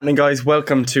Morning, guys.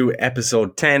 Welcome to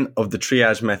episode 10 of the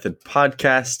Triage Method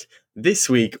podcast. This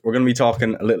week, we're going to be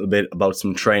talking a little bit about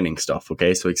some training stuff,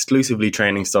 okay? So exclusively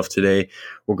training stuff today.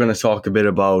 We're going to talk a bit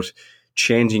about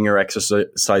changing your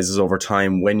exercises over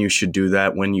time, when you should do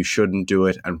that, when you shouldn't do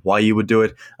it, and why you would do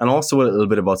it, and also a little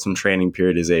bit about some training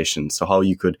periodization, so how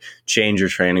you could change your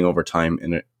training over time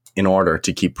in order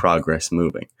to keep progress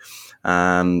moving.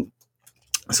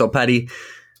 So, Paddy,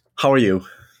 how are you?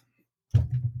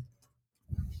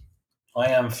 I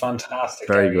am fantastic.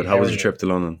 Very good. How was your trip to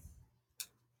London?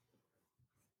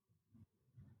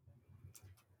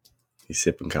 He's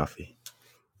sipping coffee.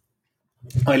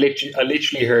 I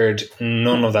literally heard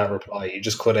none of that reply. He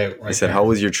just cut out. He said, "How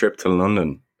was your trip to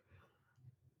London?"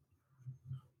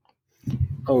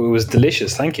 Oh, it was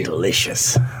delicious. Thank you.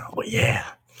 Delicious. Oh yeah.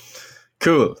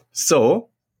 Cool. So.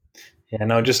 Yeah,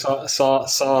 no, just saw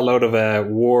a load of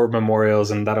war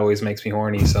memorials, and that always makes me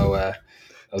horny. So that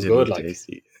was good. Like.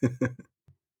 Tasty.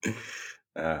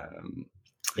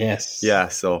 Yes. Yeah.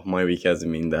 So my week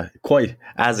hasn't been quite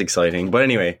as exciting, but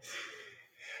anyway.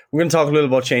 We're going to talk a little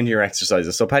about changing your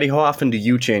exercises. So, Paddy, how often do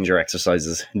you change your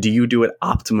exercises? Do you do it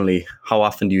optimally? How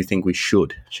often do you think we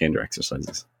should change our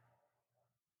exercises?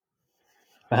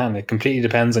 Man, it completely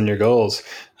depends on your goals.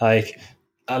 Like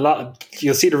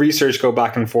you'll see the research go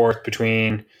back and forth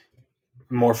between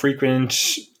more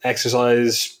frequent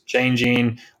exercise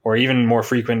changing or even more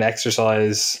frequent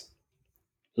exercise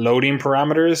loading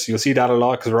parameters. You'll see that a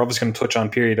lot because we're obviously going to touch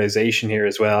on periodization here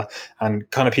as well, and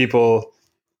kind of people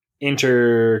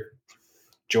interjoin,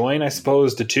 I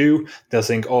suppose, the two. They'll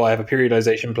think, oh, I have a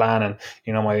periodization plan, and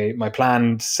my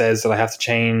plan says that I have to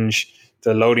change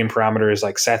the loading parameters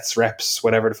like sets, reps,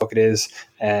 whatever the fuck it is,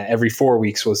 every 4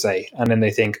 weeks, we'll say. And then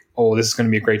they think, oh, this is going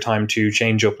to be a great time to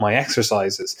change up my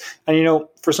exercises. And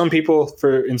for some people,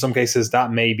 in some cases,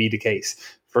 that may be the case.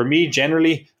 For me,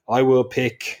 generally, I will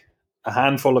pick a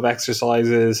handful of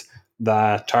exercises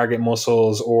that target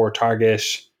muscles or target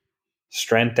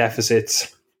strength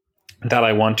deficits that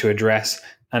I want to address,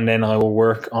 and then I will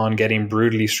work on getting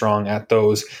brutally strong at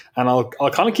those, and I'll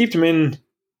kind of keep them in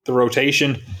the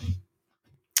rotation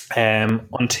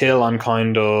until I'm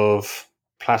kind of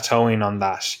plateauing on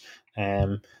that.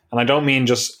 And I don't mean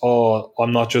just,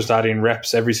 I'm not just adding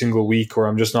reps every single week, or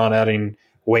I'm just not adding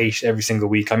weight every single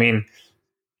week. I mean,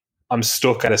 I'm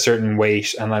stuck at a certain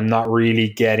weight and I'm not really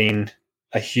getting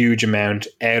a huge amount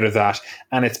out of that,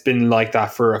 and it's been like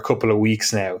that for a couple of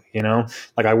weeks now.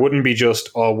 Like I wouldn't be just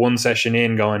one session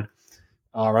in going,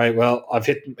 all right, well, I've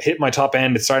hit my top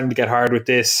end, it's starting to get hard with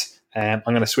this, I'm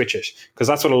going to switch it, because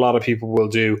that's what a lot of people will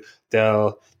do.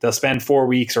 They'll spend 4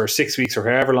 weeks or 6 weeks or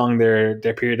however long their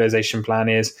periodization plan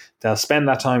is. They'll spend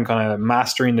that time kind of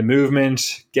mastering the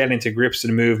movement, getting into grips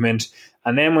with the movement,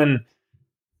 and then when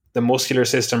the muscular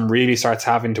system really starts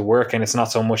having to work, and it's not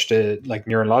so much the like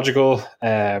neurological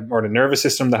or the nervous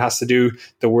system that has to do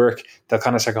the work, they'll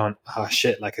kind of start going, oh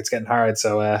shit, like it's getting hard,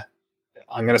 so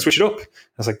I'm going to switch it up.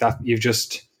 It's like that. You've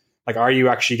just like, are you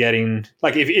actually getting,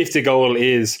 like, if the goal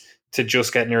is to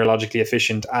just get neurologically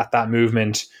efficient at that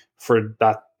movement for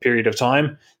that period of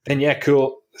time, then yeah,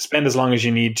 cool. Spend as long as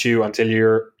you need to until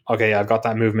you're okay. I've got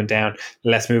that movement down.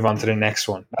 Let's move on to the next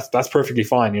one. That's perfectly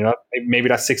fine. Maybe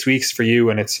that's 6 weeks for you,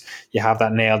 and you have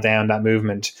that nailed down, that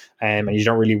movement, and you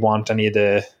don't really want any of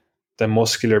the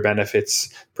muscular benefits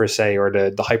per se, or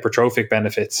the hypertrophic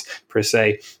benefits per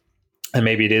se. And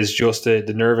maybe it is just the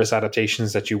nervous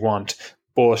adaptations that you want.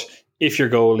 But if your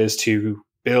goal is to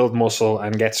build muscle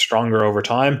and get stronger over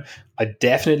time, I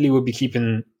definitely would be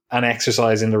keeping an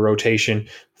exercise in the rotation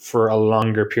for a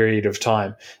longer period of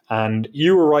time. And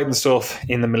you were writing stuff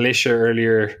in the militia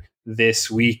earlier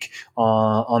this week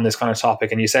on this kind of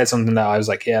topic, and you said something that I was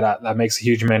like, yeah, that makes a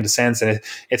huge amount of sense. And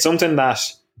it's something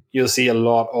that you'll see a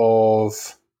lot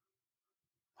of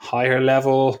higher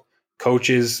level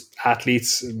coaches,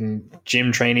 athletes,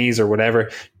 gym trainees or whatever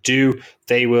do.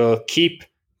 They will keep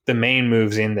the main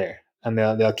moves in there, and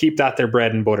they'll keep that their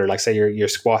bread and butter, like say your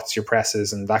squats, your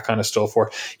presses, and that kind of stuff, or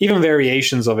even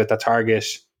variations of it that target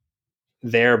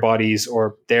their bodies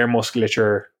or their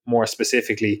musculature more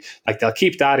specifically. Like they'll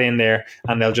keep that in there,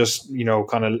 and they'll just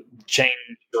kind of change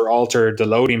or alter the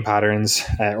loading patterns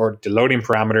or the loading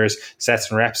parameters,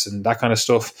 sets and reps, and that kind of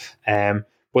stuff.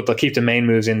 But they'll keep the main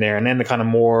moves in there, and then the kind of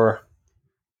more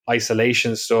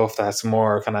isolation stuff that's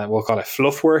more kind of, we'll call it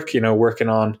fluff work, working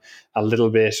on a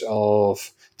little bit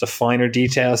of the finer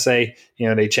detail, say,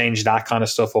 they change that kind of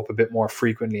stuff up a bit more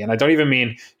frequently. And I don't even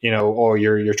mean,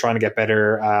 you're trying to get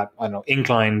better at,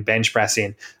 incline bench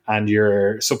pressing, and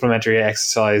your supplementary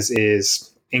exercise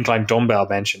is incline dumbbell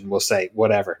benching, we'll say,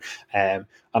 whatever. And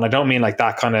I don't mean like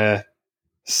that kind of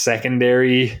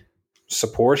secondary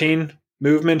supporting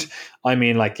movement. I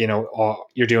mean, like,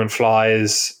 you're doing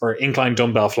flies or incline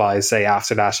dumbbell flies, say,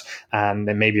 after that, and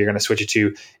then maybe you're going to switch it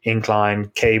to incline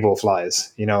cable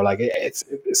flies. Like, it's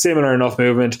similar enough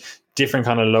movement, different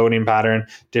kind of loading pattern,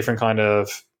 different kind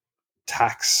of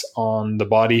tax on the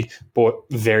body, but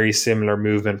very similar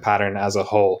movement pattern as a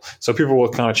whole. So people will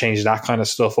kind of change that kind of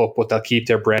stuff up, but they'll keep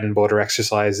their bread and butter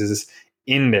exercises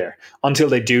in there until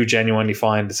they do genuinely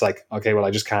find it's like, okay, well,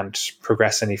 I just can't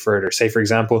progress any further. Say, for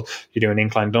example, you're doing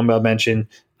incline dumbbell benching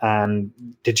and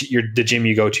the gym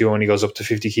you go to only goes up to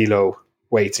 50 kilo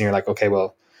weights, and you're like, okay,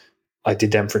 well, I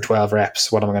did them for 12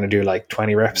 reps. What am I going to do? Like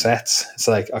 20 rep sets? It's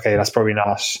like, okay, that's probably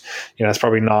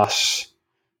not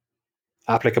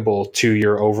applicable to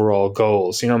your overall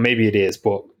goals. Maybe it is,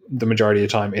 but the majority of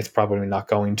the time it's probably not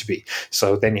going to be.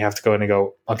 So then you have to go in and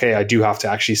go, okay, I do have to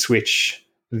actually switch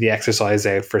the exercise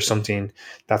out for something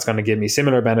that's going to give me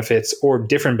similar benefits or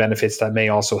different benefits that may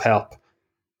also help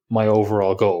my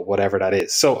overall goal, whatever that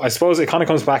is. So I suppose it kind of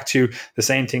comes back to the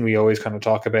same thing we always kind of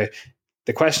talk about.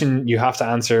 The question you have to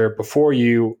answer before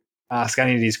you ask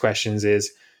any of these questions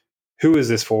is, who is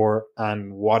this for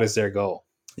and what is their goal?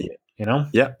 Yeah.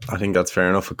 Yeah, I think that's fair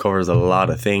enough. It covers a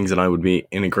lot of things, and I would be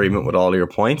in agreement with all of your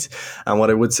points. And what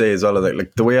I would say as well is that,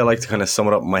 like, the way I like to kind of sum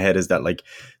it up in my head is that, like,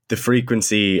 the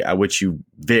frequency at which you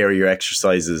vary your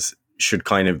exercises should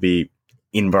kind of be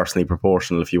inversely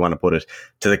proportional, if you want to put it,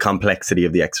 to the complexity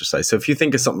of the exercise. So if you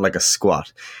think of something like a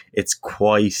squat, it's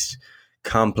quite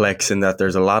complex in that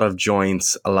there's a lot of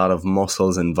joints, a lot of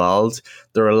muscles involved.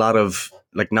 There are a lot of,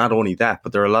 like, not only that,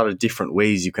 but there are a lot of different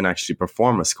ways you can actually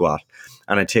perform a squat.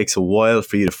 And it takes a while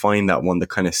for you to find that one that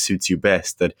kind of suits you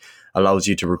best, that allows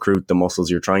you to recruit the muscles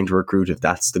you're trying to recruit, if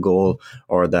that's the goal,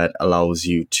 or that allows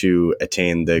you to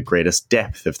attain the greatest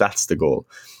depth, if that's the goal.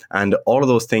 And all of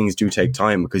those things do take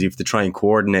time, because you have to try and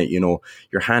coordinate,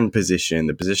 your hand position,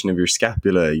 the position of your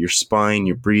scapula, your spine,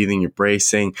 your breathing, your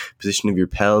bracing, position of your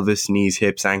pelvis, knees,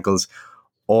 hips, ankles,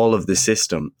 all of the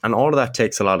system. And all of that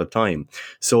takes a lot of time.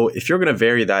 So if you're going to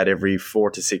vary that every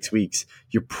 4 to 6 weeks,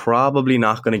 you're probably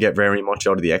not going to get very much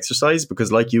out of the exercise,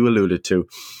 because, like you alluded to,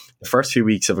 the first few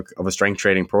weeks of a strength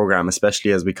training program,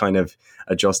 especially as we kind of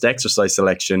adjust exercise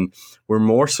selection, we're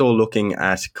more so looking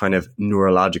at kind of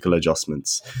neurological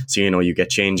adjustments. So, you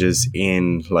get changes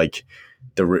in, like,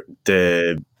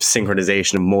 the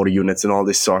synchronization of motor units and all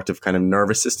this sort of kind of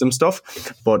nervous system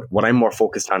stuff. But what I'm more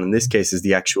focused on in this case is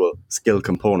the actual skill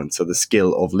component. So the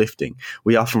skill of lifting.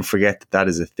 We often forget that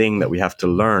is a thing that we have to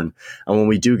learn. And when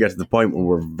we do get to the point where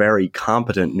we're very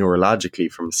competent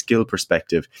neurologically from a skill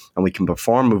perspective and we can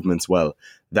perform movements well,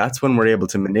 that's when we're able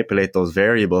to manipulate those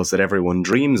variables that everyone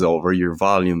dreams over: your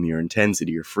volume, your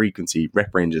intensity, your frequency,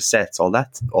 rep ranges, sets,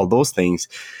 all those things.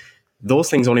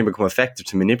 Those things only become effective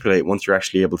to manipulate once you're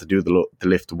actually able to do the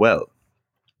lift well.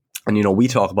 And, we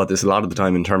talk about this a lot of the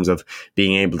time in terms of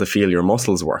being able to feel your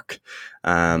muscles work.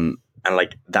 And,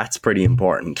 like, that's pretty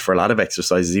important for a lot of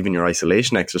exercises, even your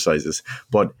isolation exercises.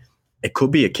 But it could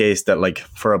be a case that, like,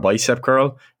 for a bicep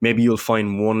curl, maybe you'll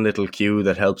find one little cue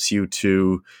that helps you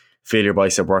to feel your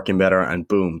bicep working better, and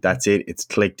boom, that's it. It's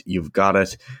clicked. You've got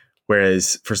it.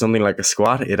 Whereas for something like a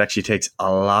squat, it actually takes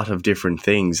a lot of different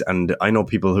things. And I know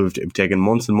people who've taken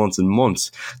months and months and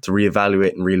months to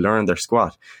reevaluate and relearn their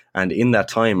squat. And in that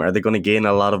time, are they going to gain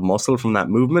a lot of muscle from that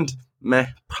movement? Meh,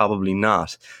 probably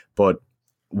not. But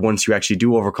once you actually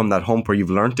do overcome that hump where you've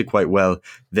learned it quite well,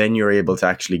 then you're able to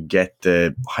actually get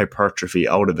the hypertrophy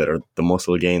out of it, or the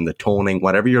muscle gain, the toning,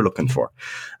 whatever you're looking for.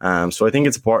 So I think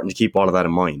it's important to keep all of that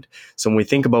in mind. So when we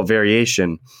think about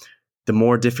variation, the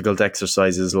more difficult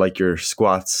exercises like your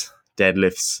squats,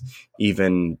 deadlifts,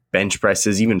 even bench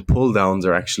presses, even pull downs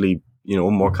are actually,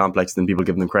 more complex than people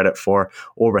give them credit for.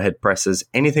 Overhead presses,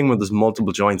 anything where there's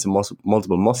multiple joints and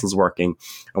multiple muscles working,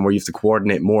 and where you have to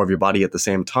coordinate more of your body at the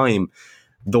same time,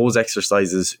 those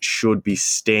exercises should be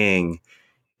staying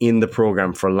in the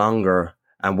program for longer.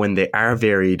 And when they are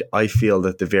varied, I feel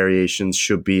that the variations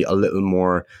should be a little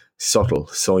more subtle.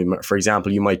 So, for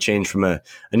example, you might change from a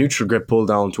neutral grip pull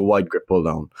down to a wide grip pull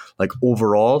down. Like,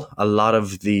 overall, a lot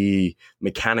of the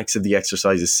mechanics of the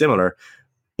exercise is similar,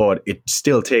 but it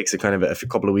still takes a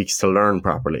couple of weeks to learn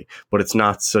properly. But it's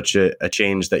not such a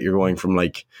change that you're going from,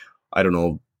 like, I don't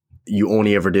know, you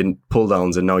only ever did pull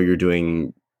downs and now you're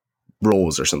doing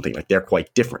rows or something. Like, they're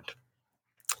quite different.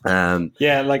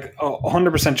 Yeah, like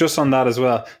 100% just on that as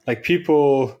well. Like,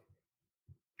 people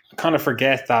kind of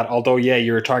forget that, although, yeah,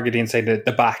 you're targeting, say,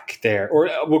 the back there, or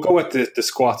we'll go with the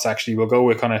squats, actually. We'll go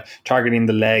with kind of targeting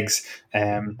the legs.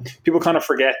 People kind of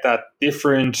forget that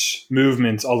different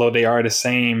movements, although they are the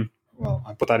same, well,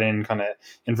 I put that in kind of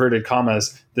inverted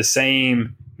commas, the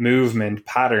same movement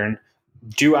pattern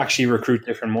do actually recruit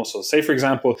different muscles. Say, for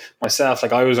example, myself,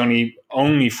 like I was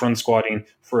only front squatting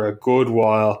for a good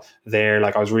while there.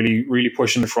 Like I was really, really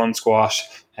pushing the front squat,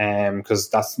 because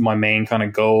that's my main kind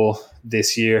of goal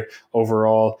this year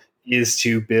overall, is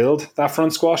to build that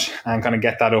front squat and kind of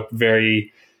get that up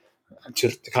very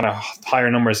to kind of higher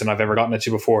numbers than I've ever gotten it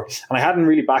to before. And I hadn't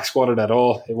really back squatted at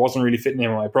all. It wasn't really fitting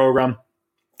in my program.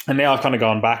 And now I've kind of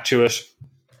gone back to it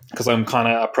because I'm kind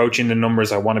of approaching the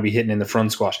numbers I want to be hitting in the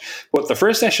front squat. But the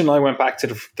first session I went back to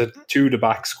the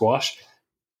back squat,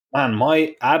 man,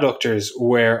 my adductors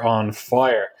were on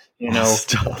fire.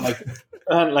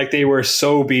 Like they were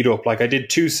so beat up. Like I did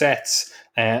 2 sets,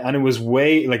 and it was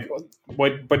way like.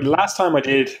 But last time I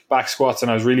did back squats and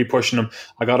I was really pushing them,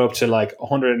 I got up to like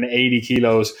 180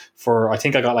 kilos for, I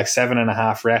think I got like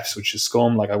 7.5 reps, which is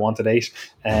scum. Like I wanted 8.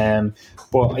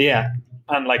 But yeah.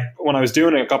 And like when I was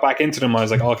doing it, I got back into them. I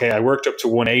was like, okay, I worked up to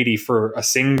 180 for a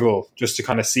single just to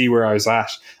kind of see where I was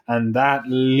at. And that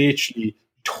literally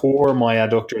tore my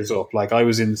adductors up. Like I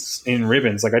was in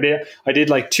ribbons. Like I did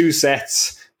like 2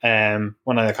 sets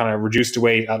when I kind of reduced the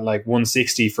weight at like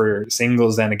 160 for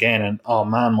singles then again. And oh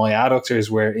man, my adductors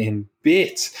were in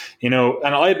bits, and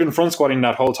I had been front squatting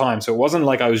that whole time. So it wasn't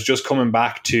like I was just coming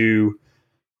back to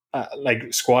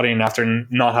like squatting after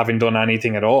not having done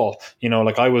anything at all.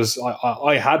 Like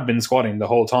I had been squatting the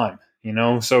whole time,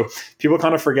 so people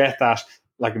kind of forget that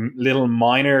like little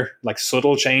minor, like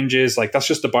subtle changes, like that's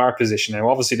just the bar position. Now,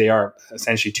 obviously they are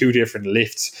essentially 2 different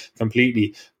lifts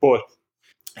completely, but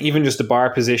even just the bar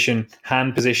position,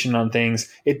 hand position on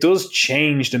things, it does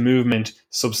change the movement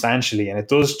substantially, and it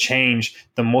does change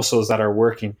the muscles that are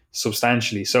working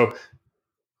substantially. So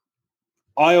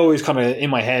I always kind of in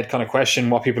my head kind of question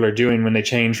what people are doing when they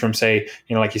change from, say,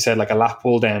 like you said, like a lat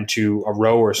pull down to a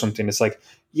row or something. It's like,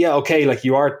 yeah, okay, like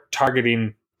you are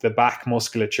targeting the back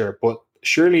musculature, but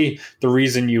surely the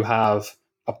reason you have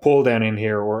a pull down in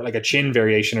here or like a chin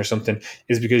variation or something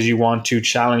is because you want to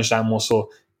challenge that muscle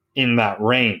in that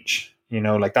range.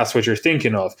 Like that's what you're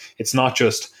thinking of. It's not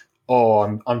just,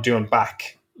 oh, I'm doing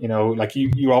back. Like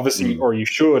you obviously, or you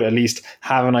should at least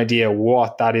have an idea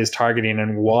what that is targeting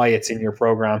and why it's in your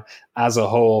program as a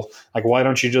whole. Like, why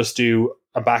don't you just do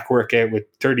a back workout with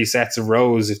 30 sets of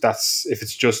rows if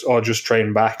it's just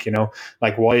train back,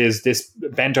 like why is this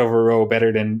bent over row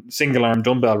better than single arm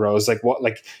dumbbell rows? Like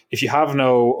if you have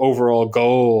no overall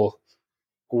goal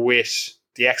with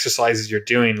the exercises you're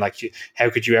doing, how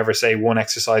could you ever say one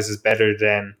exercise is better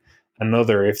than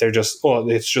another if they're just,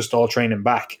 it's just all training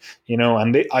back,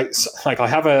 and I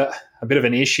have a bit of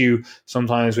an issue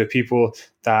sometimes with people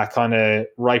that kind of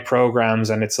write programs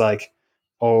and it's like,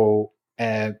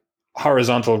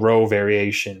 horizontal row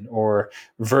variation or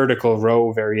vertical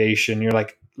row variation. You're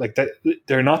like that,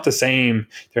 they're not the same.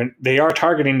 They are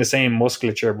targeting the same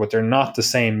musculature, but they're not the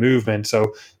same movement.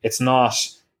 So it's not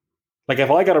like,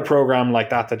 if I got a program like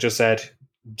that just said,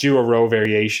 do a row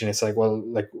variation, it's like, well,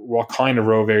 like what kind of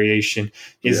row variation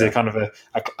is it? Kind of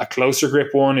a closer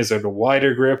grip one? Is it a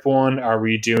wider grip one? Are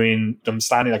we doing them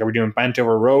standing? Like, are we doing bent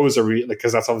over rows? Are we, like,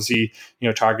 because that's obviously,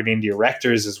 targeting the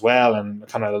erectors as well and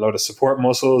kind of a lot of support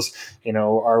muscles,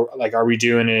 are we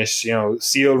doing it,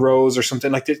 seal rows or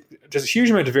something? Like there's a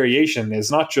huge amount of variation. It's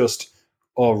not just,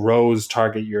 rows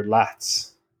target your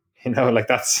lats, like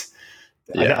that's,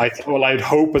 I'd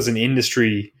hope as an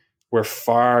industry we're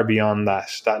far beyond that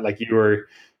like you were,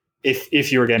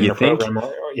 if you were getting a program,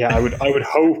 I would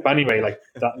hope anyway, like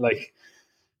that, like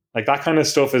that kind of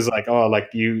stuff is like,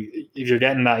 if you're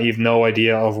getting that, you've no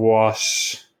idea of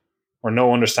what, or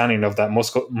no understanding of that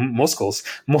muscles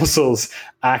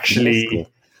actually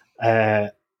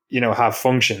have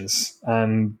functions,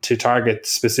 and to target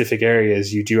specific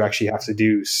areas you do actually have to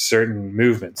do certain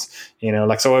movements,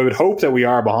 so I would hope that we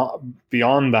are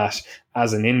beyond that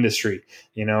as an industry,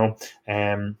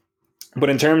 but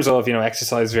in terms of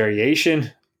exercise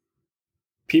variation,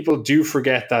 people do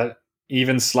forget that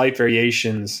even slight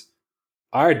variations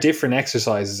are different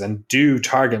exercises and do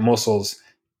target muscles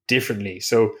differently.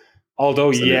 So although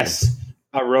Absolutely. Yes,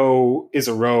 a row is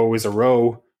a row,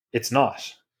 it's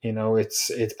not. It's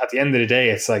at the end of the day,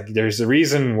 it's like there's a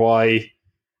reason why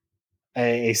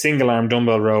a single arm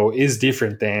dumbbell row is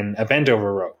different than a bent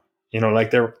over row.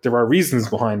 Like there are reasons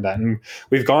behind that, and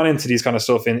we've gone into these kind of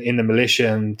stuff in the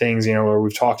militia and things, where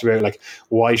we've talked about like,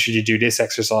 why should you do this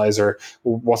exercise, or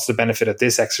what's the benefit of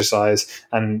this exercise,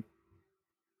 and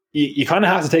you kind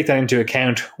of have to take that into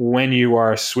account when you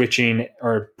are switching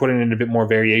or putting in a bit more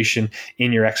variation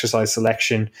in your exercise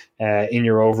selection, in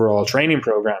your overall training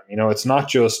program. It's not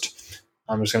just,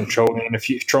 I'm just going to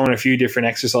throw in a few different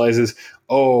exercises.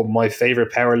 Oh, my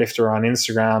favorite power lifter on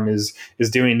Instagram is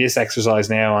doing this exercise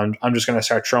now. I'm just going to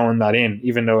start throwing that in,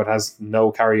 even though it has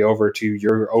no carryover to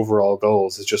your overall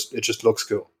goals. It just looks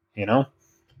cool, you know?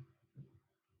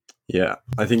 Yeah,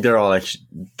 I think they're all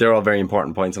very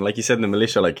important points. And like you said in the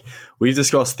militia, like we've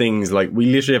discussed things like we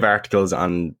literally have articles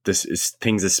on this is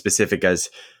things as specific as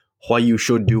why you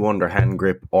should do underhand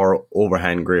grip or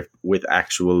overhand grip with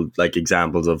actual like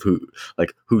examples of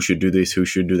who should do this, who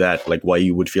should do that, like why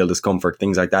you would feel discomfort,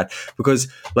 things like that.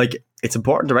 Because like it's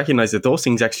important to recognize that those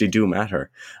things actually do matter.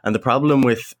 And the problem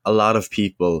with a lot of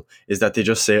people is that they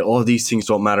just say, oh, these things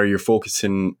don't matter. You're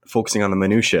focusing on the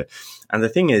minutia. And the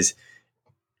thing is,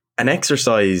 an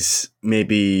exercise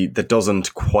maybe that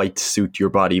doesn't quite suit your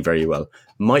body very well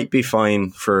might be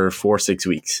fine for 4-6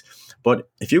 weeks. But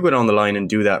if you go down the line and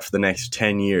do that for the next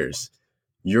 10 years,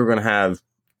 you're going to have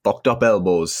fucked up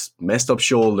elbows, messed up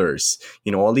shoulders,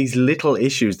 all these little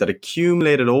issues that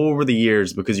accumulated over the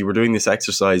years because you were doing this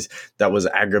exercise that was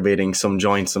aggravating some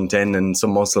joint, some tendon,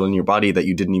 some muscle in your body that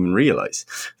you didn't even realize.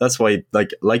 That's why,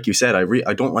 like you said,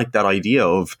 I don't like that idea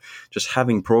of just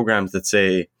having programs that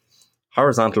say,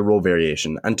 horizontal row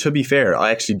variation. And to be fair,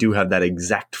 I actually do have that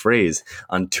exact phrase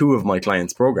on 2 of my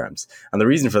clients' programs. And the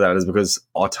reason for that is because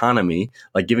autonomy,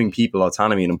 like giving people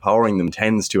autonomy and empowering them,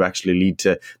 tends to actually lead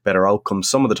to better outcomes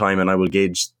some of the time. And I will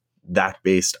gauge that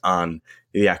based on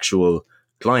the actual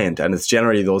client. And it's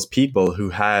generally those people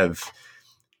who have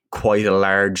quite a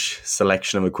large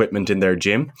selection of equipment in their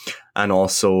gym, and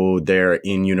also they're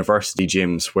in university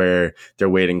gyms where they're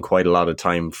waiting quite a lot of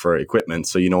time for equipment.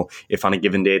 So, if on a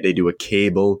given day they do a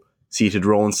cable seated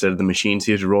row instead of the machine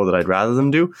seated row that I'd rather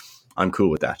them do, I'm cool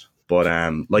with that. But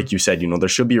like you said, there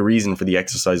should be a reason for the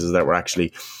exercises that we're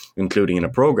actually including in a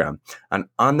program. And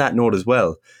on that note as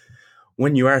well,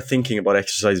 when you are thinking about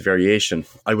exercise variation,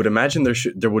 I would imagine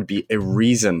there would be a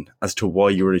reason as to why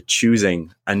you were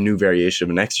choosing a new variation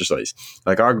of an exercise.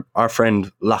 Like our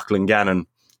friend Lachlan Gannon,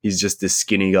 he's just this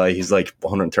skinny guy. He's like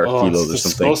 130 kilos or something. It's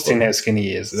disgusting how skinny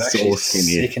he is. It's actually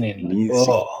skinny. Sickening.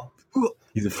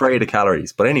 He's afraid of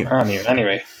calories. But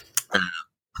anyway.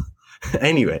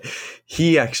 Anyway,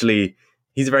 he's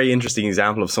a very interesting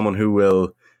example of someone who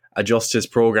will adjust his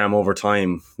program over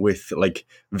time with like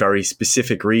very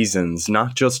specific reasons,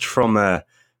 not just from a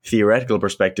theoretical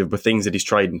perspective, but things that he's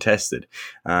tried and tested.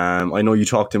 I know you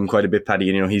talked to him quite a bit,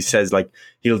 Paddy, and he says like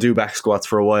he'll do back squats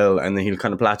for a while and then he'll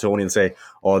kind of plateau and he'll say,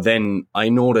 oh, then I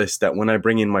noticed that when I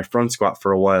bring in my front squat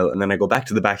for a while and then I go back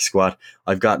to the back squat,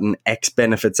 I've gotten X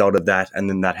benefits out of that, and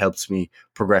then that helps me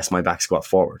progress my back squat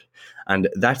forward. And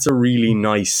that's a really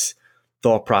nice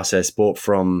thought process, both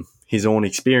from his own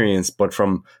experience, but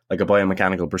from like a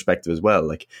biomechanical perspective as well.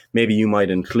 Like maybe you might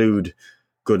include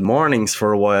good mornings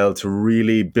for a while to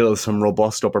really build some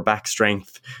robust upper back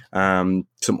strength, some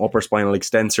upper spinal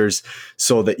extensors,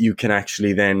 so that you can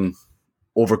actually then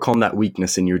overcome that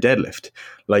weakness in your deadlift.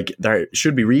 Like there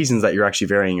should be reasons that you're actually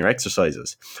varying your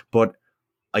exercises. But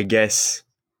I guess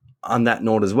on that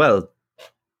note as well,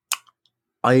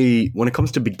 when it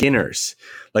comes to beginners,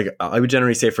 like I would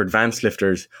generally say for advanced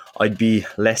lifters, I'd be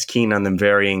less keen on them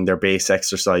varying their base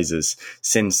exercises,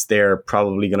 since they're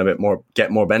probably going to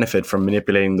get more benefit from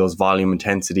manipulating those volume,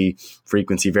 intensity,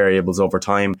 frequency variables over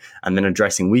time, and then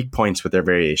addressing weak points with their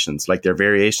variations. Like their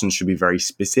variations should be very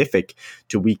specific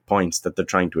to weak points that they're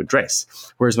trying to address.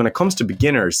 Whereas when it comes to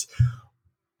beginners,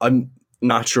 I'm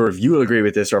not sure if you will agree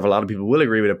with this or if a lot of people will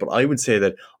agree with it, but I would say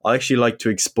that I actually like to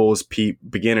expose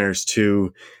beginners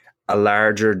to a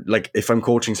larger, like if I'm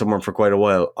coaching someone for quite a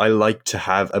while, I like to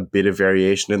have a bit of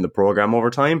variation in the program over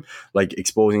time, like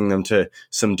exposing them to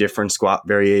some different squat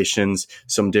variations,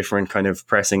 some different kind of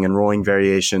pressing and rowing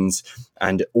variations,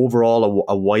 and overall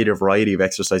a wider variety of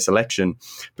exercise selection.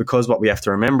 Because what we have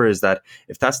to remember is that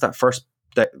if that's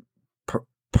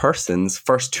person's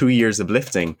first 2 years of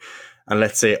lifting, and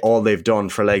let's say all they've done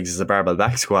for legs is a barbell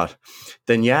back squat,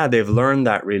 then yeah, they've learned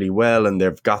that really well and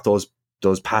they've got those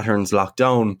patterns locked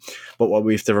down. But what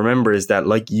we have to remember is that,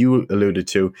 like you alluded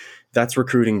to, that's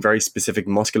recruiting very specific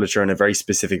musculature in a very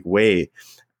specific way.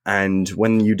 And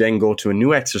when you then go to a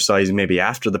new exercise, maybe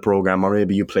after the program, or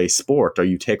maybe you play sport, or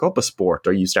you take up a sport,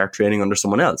 or you start training under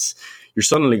someone else, you're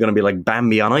suddenly going to be like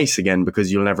Bambi on ice again,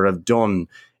 because you'll never have done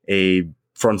a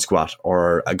front squat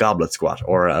or a goblet squat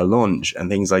or a lunge and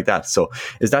things like that. So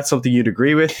is that something you'd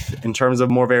agree with in terms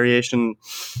of more variation?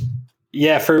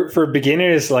 Yeah, for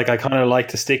beginners, like I kind of like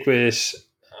to stick with,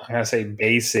 I'm going to say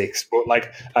basics, but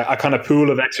like a kind of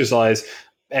pool of exercises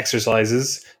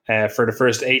for the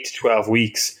first 8 to 12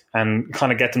 weeks. and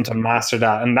kind of get them to master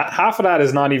that. And that half of that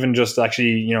is not even just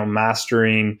actually,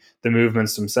 mastering the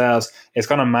movements themselves. It's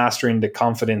kind of mastering the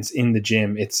confidence in the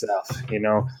gym itself,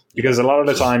 because a lot of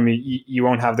the time you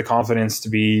won't have the confidence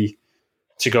to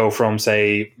go from,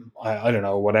 say, I don't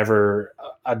know, whatever,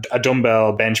 a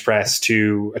dumbbell bench press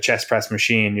to a chest press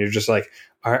machine. You're just like,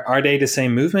 are they the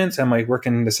same movements? Am I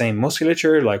working the same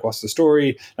musculature? Like, what's the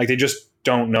story? Like, they just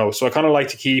don't know. So I kind of like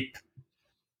to keep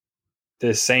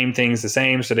the same things the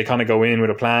same. So they kind of go in with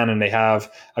a plan and they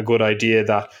have a good idea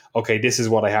that, okay, this is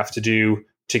what I have to do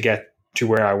to get to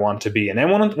where I want to be. And then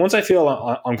once I feel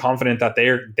I'm confident that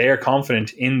they're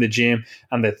confident in the gym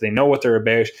and that they know what they're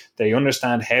about, they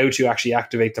understand how to actually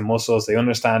activate the muscles. They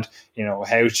understand,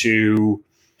 how to,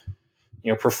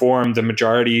 perform the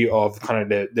majority of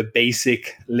kind of the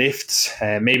basic lifts,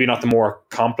 maybe not the more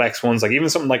complex ones, like even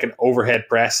something like an overhead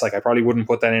press. Like I probably wouldn't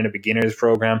put that in a beginner's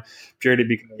program purely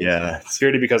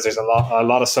because there's a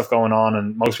lot of stuff going on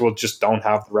and most people just don't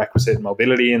have the requisite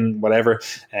mobility and whatever.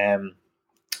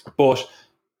 But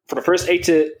for the first 8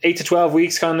 to 12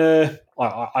 weeks, kind of,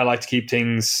 I like to keep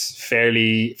things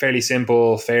fairly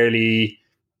simple, fairly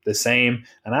the same.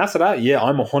 And after that,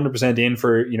 I'm 100% in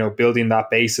for, building that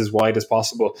base as wide as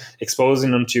possible, exposing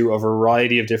them to a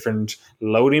variety of different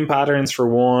loading patterns for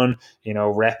one,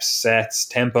 reps, sets,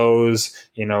 tempos,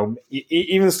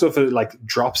 even stuff like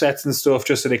drop sets and stuff,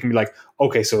 just so they can be like,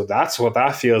 okay, so that's what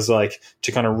that feels like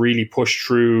to kind of really push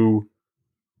through,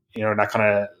 that kind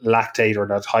of lactate or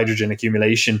that hydrogen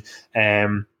accumulation,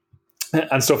 and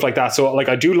stuff like that. So like,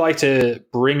 I do like to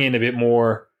bring in a bit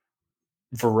more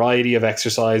variety of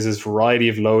exercises, variety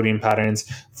of loading patterns,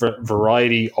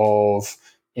 variety of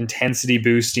intensity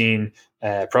boosting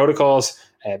protocols,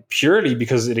 purely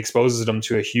because it exposes them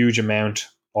to a huge amount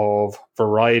of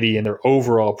variety in their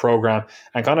overall program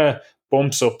and kind of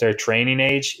bumps up their training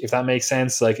age, if that makes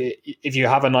sense. Like if you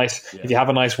have a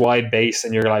nice wide base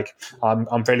and you're like,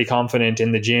 I'm fairly confident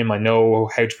in the gym, I know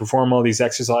how to perform all these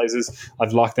exercises,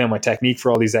 I've locked down my technique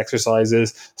for all these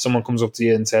exercises. Someone comes up to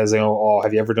you and says, oh,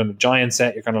 have you ever done a giant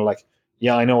set? You're kind of like,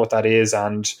 yeah, I know what that is,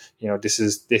 and this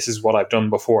is what I've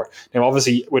done before. Now,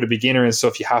 obviously, with a beginner and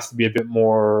stuff, you have to be a bit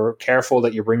more careful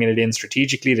that you're bringing it in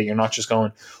strategically, that you're not just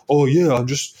going, oh yeah, I'm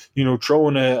just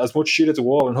throwing as much shit at the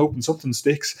wall and hoping something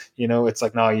sticks. It's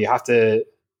like, no, you have to,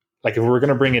 like, if we're going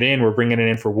to bring it in, we're bringing it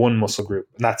in for one muscle group,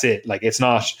 and that's it. Like, it's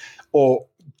not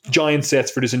giant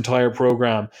sets for this entire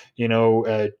program.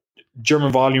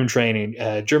 German volume training,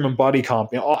 German body comp,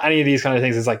 any of these kind of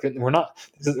things. It's like we're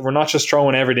not just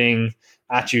throwing everything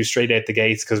at you straight out the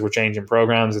gates because we're changing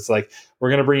programs. It's like we're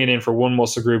going to bring it in for one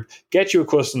muscle group, get you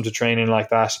accustomed to training like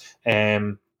that,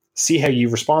 and see how you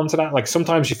respond to that. Like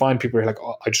sometimes you find people are like,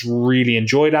 oh, I just really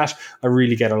enjoy that. I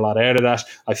really get a lot out of that.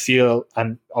 I feel,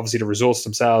 and obviously the results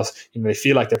themselves, they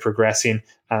feel like they're progressing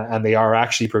and they are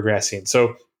actually progressing.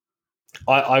 So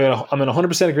I'm in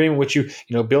 100% agreement with you.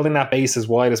 Building that base as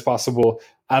wide as possible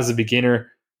as a beginner.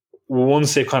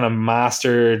 Once they've kind of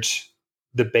mastered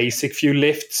the basic few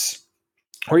lifts,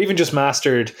 or even just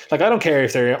mastered, like I don't care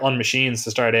if they're on machines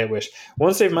to start out with.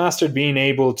 Once they've mastered being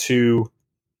able to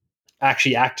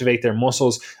actually activate their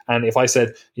muscles, and if I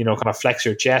said, kind of flex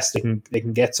your chest, they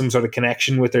can get some sort of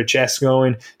connection with their chest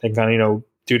going. They can kind of,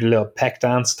 do the little pec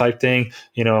dance type thing.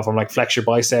 If I'm like flex your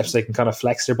biceps, they can kind of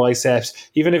flex their biceps,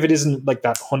 even if it isn't like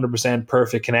that 100%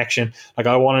 perfect connection. Like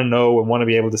I want to know and want to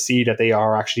be able to see that they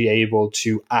are actually able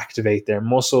to activate their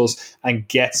muscles and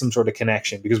get some sort of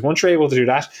connection. Because once you're able to do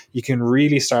that, you can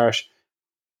really start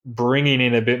bringing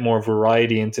in a bit more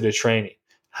variety into the training.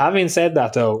 Having said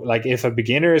that, though, like if a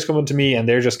beginner is coming to me and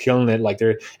they're just killing it, like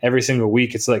they're every single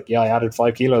week, it's like, yeah, I added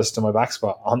 5 kilos to my back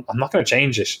squat. I'm not going to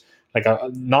change it. Like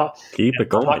I'm not keep it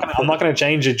going. I'm not going to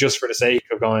change it just for the sake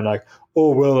of going like,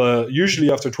 oh well. Usually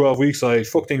after 12 weeks, I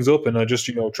fuck things up and I just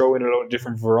throw in a lot of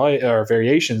different variety or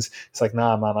variations. It's like,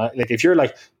 nah, man. Like if you're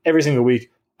like every single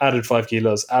week added 5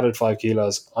 kilos,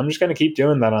 I'm just going to keep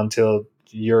doing that until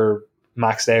you're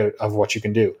maxed out of what you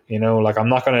can do. Like I'm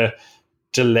not going to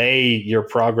delay your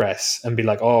progress and be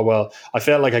like, oh well, I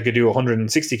felt like I could do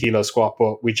 160 kilo squat,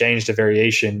 but we changed the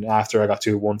variation after I got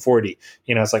to 140.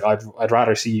 It's like I'd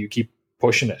rather see you keep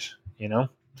pushing it,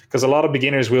 because a lot of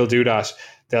beginners will do that.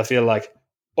 They'll feel like,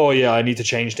 oh yeah, I need to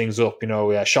change things up,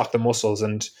 shock the muscles,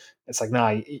 and it's like,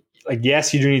 nah, like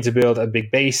yes, you do need to build a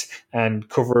big base and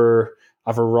cover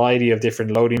a variety of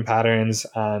different loading patterns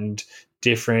and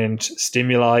different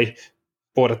stimuli,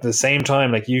 but at the same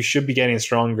time, like you should be getting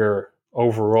stronger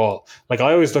overall. Like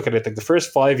I always look at it like the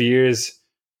first 5 years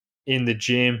in the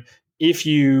gym, if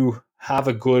you have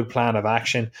a good plan of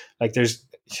action, like there's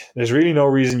there's really no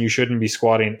reason you shouldn't be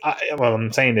squatting. Well,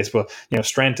 I'm saying this, but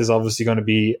strength is obviously going to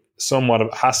be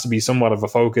has to be somewhat of a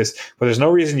focus, but there's no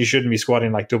reason you shouldn't be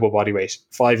squatting like double body weight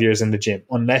 5 years in the gym,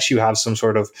 unless you have some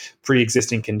sort of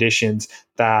pre-existing conditions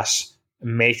that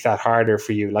make that harder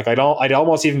for you. Like I'd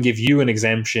almost even give you an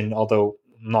exemption, although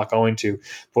I'm not going to,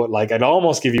 but like I'd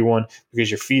almost give you one because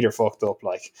your feet are fucked up.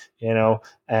 Like,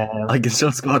 I can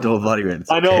still squat double body weight.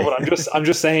 I know, but I'm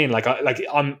just saying,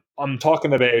 I'm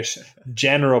talking about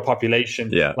general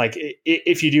population. Yeah. Like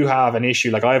if you do have an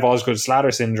issue, like I have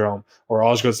Osgood-Schlatter syndrome or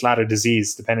Osgood-Schlatter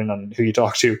disease, depending on who you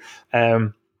talk to.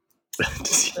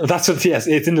 That's what, yes,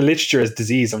 it's in the literature as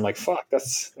disease. I'm like, fuck,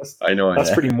 that's I know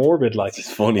that's pretty morbid. Like,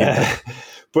 it's funny.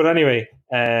 But anyway,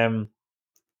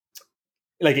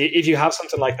 like if you have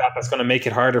something like that, that's going to make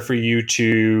it harder for you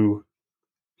to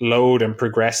load and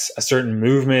progress a certain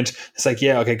movement. It's like,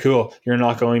 yeah, okay, cool. You're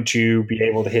not going to be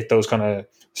able to hit those kind of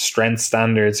strength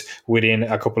standards within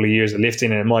a couple of years of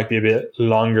lifting, and it might be a bit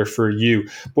longer for you.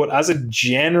 But as a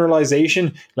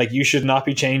generalization, like you should not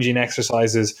be changing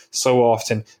exercises so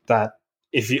often that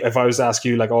if I was to ask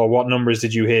you like, oh, what numbers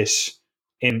did you hit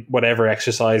in whatever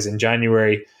exercise in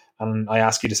January? And I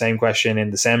ask you the same question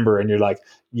in December and you're like,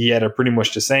 yeah, they're pretty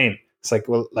much the same. It's like,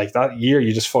 well, like that year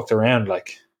you just fucked around.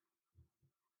 Like,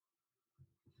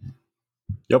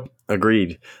 yep,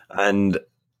 agreed. And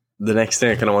the next thing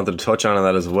I kind of wanted to touch on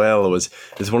that as well is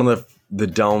one of the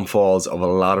downfalls of a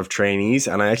lot of trainees.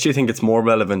 And I actually think it's more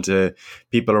relevant to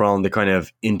people around the kind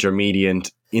of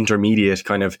intermediate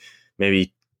kind of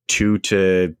maybe 2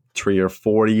 to 3 or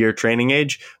 4 year training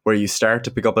age, where you start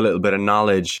to pick up a little bit of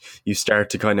knowledge. You start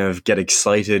to kind of get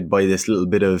excited by this little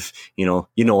bit of, a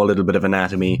little bit of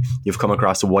anatomy. You've come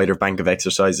across a wider bank of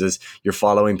exercises. You're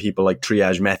following people like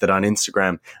Triage Method on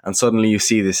Instagram, and suddenly you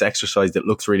see this exercise that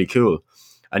looks really cool.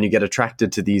 And you get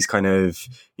attracted to these kind of,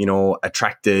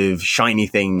 attractive, shiny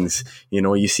things.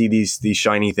 You see these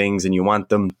shiny things and you want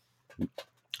them.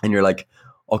 And you're like,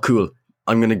 oh, cool.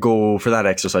 I'm going to go for that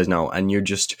exercise now. And you're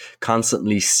just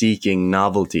constantly seeking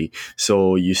novelty.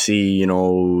 So you see,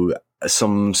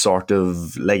 some sort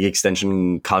of leg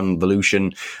extension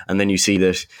convolution. And then you see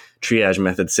that Triage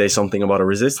Method say something about a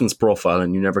resistance profile,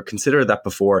 and you never considered that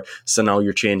before. So now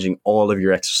you're changing all of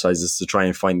your exercises to try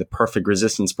and find the perfect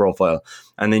resistance profile.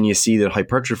 And then you see that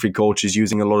hypertrophy coach is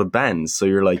using a lot of bands. So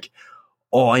you're like,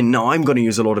 oh, I know I'm going to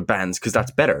use a lot of bands because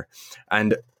that's better.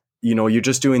 And you're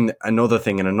just doing another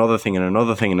thing and another thing and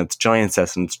another thing, and it's giant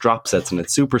sets and it's drop sets and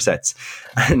it's supersets,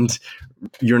 and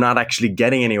you're not actually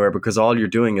getting anywhere because all you're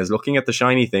doing is looking at the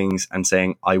shiny things and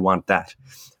saying, I want that.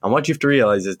 And what you have to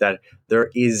realize is that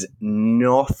there is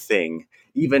nothing,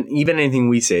 even anything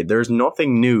we say, there's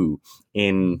nothing new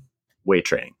in weight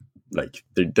training. Like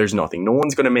there's nothing. No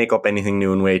one's going to make up anything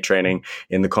new in weight training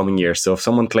in the coming years. So if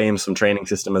someone claims some training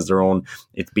system as their own,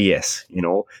 it's BS.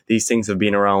 These things have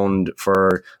been around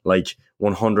for like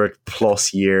 100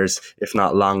 plus years, if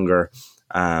not longer.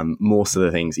 Most of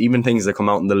the things, even things that come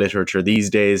out in the literature these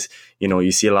days,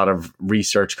 you see a lot of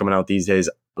research coming out these days,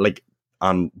 like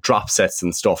on drop sets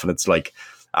and stuff. And it's like,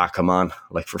 come on,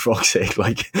 like for fuck's sake,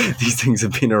 like these things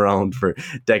have been around for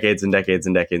decades and decades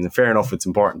and decades. And fair enough, it's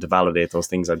important to validate those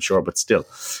things, I'm sure, but still,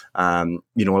 a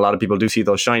lot of people do see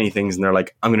those shiny things and they're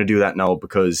like, I'm going to do that now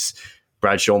because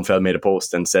Brad Schoenfeld made a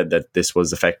post and said that this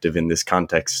was effective in this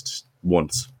context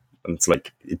once. And it's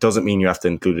like, it doesn't mean you have to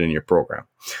include it in your program.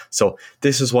 So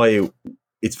this is why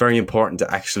it's very important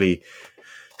to actually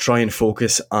try and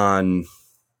focus on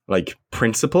like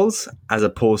principles as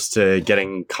opposed to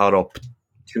getting caught up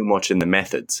too much in the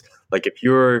methods. Like if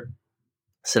you're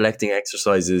selecting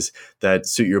exercises that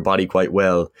suit your body quite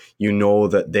well,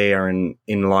 that they are in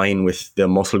line with the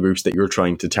muscle groups that you're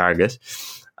trying to target.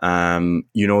 That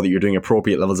you're doing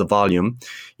appropriate levels of volume.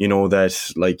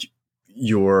 That like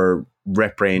your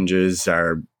rep ranges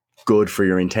are good for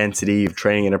your intensity of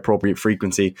training at appropriate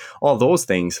frequency, all those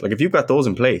things. Like if you've got those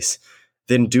in place,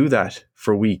 then do that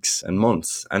for weeks and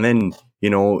months. And then,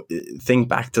 think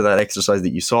back to that exercise that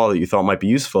you saw that you thought might be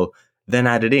useful, then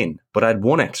add it in, but add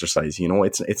one exercise.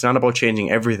 It's not about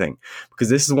changing everything, because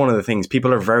this is one of the things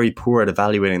people are very poor at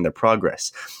evaluating their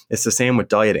progress. It's the same with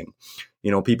dieting.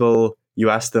 People, you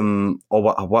ask them, oh,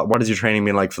 what has your training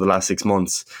been like for the last 6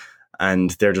 months?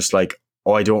 And they're just like,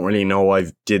 oh, I don't really know.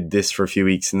 I did this for a few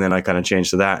weeks and then I kind of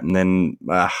changed to that. And then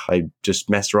I just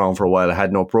messed around for a while. I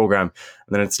had no program.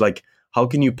 And then it's like, how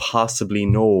can you possibly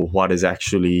know what is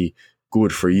actually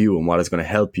good for you and what is going to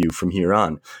help you from here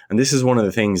on? And this is one of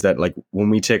the things that, like, when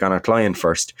we take on our client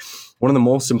first, one of the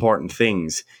most important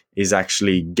things is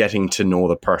actually getting to know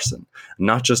the person,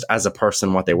 not just as a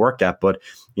person, what they work at, but,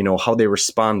 you know, how they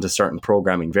respond to certain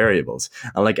programming variables.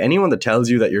 And like anyone that tells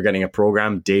you that you're getting a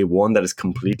program day one that is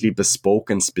completely bespoke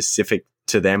and specific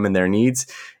to them and their needs,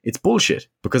 it's bullshit.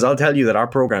 Because I'll tell you that our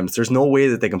programs, there's no way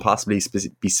that they can possibly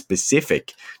be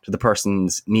specific to the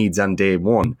person's needs on day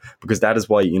one, because that is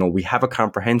why, you know, we have a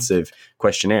comprehensive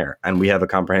questionnaire and we have a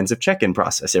comprehensive check-in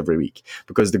process every week,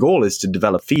 because the goal is to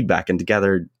develop feedback and to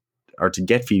gather or to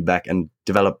get feedback and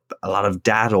develop a lot of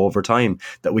data over time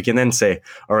that we can then say,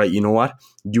 all right, you know what,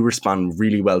 you respond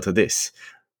really well to this.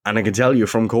 And I can tell you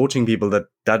from coaching people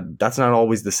that's not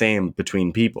always the same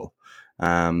between people.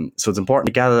 So it's important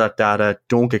to gather that data,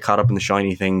 don't get caught up in the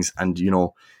shiny things, and, you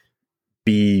know,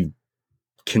 be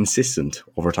consistent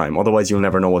over time. Otherwise, you'll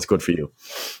never know what's good for you.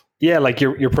 Yeah, like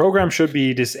your program should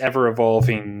be this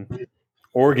ever-evolving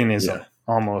organism. Yeah.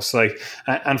 Almost like,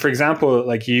 and for example,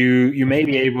 like you may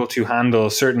be able to handle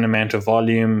a certain amount of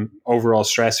volume, overall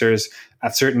stressors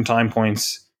at certain time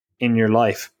points in your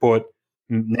life, but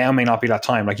now may not be that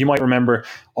time. Like you might remember,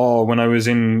 oh, when I was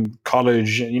in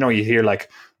college, you know, you hear like,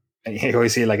 you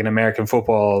always see like in American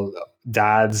football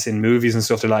dads in movies and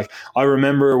stuff. They're like, I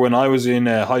remember when I was in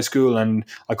high school and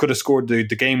I could have scored the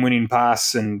game-winning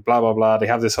pass and blah, blah, blah. They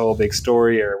have this whole big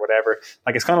story or whatever.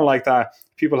 Like, it's kind of like that.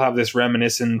 People have this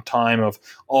reminiscent time of,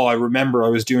 oh, I remember I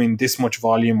was doing this much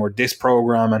volume or this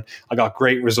program and I got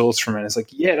great results from it. It's like,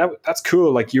 yeah, that's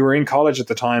cool. Like you were in college at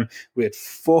the time with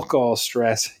fuck all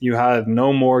stress. You had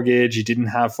no mortgage. You didn't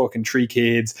have fucking 3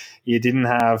 kids. You didn't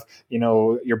have, you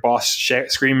know, your boss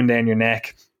screaming down your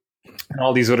neck and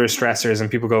all these other stressors.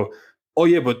 And people go, oh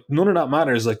yeah, but none of that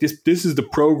matters. Like this is the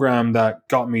program that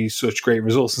got me such great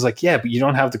results. It's like, yeah, but you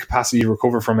don't have the capacity to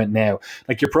recover from it now.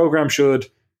 Like your program should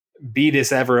be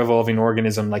this ever evolving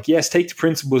organism. Like, yes, take the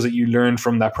principles that you learned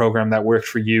from that program that worked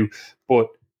for you, but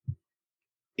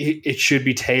it should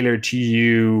be tailored to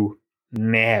you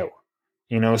now,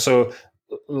 you know? So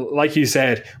like you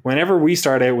said, whenever we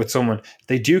start out with someone,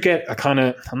 they do get a kind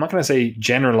of, I'm not going to say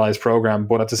generalized program,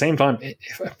 but at the same time, it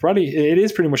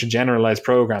is pretty much a generalized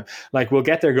program. Like we'll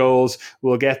get their goals,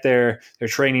 we'll get their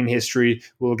training history,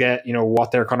 we'll get, you know,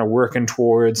 what they're kind of working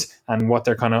towards and what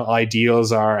their kind of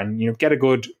ideals are, and, you know, get a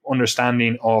good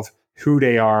understanding of who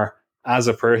they are as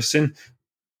a person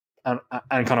and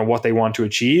kind of what they want to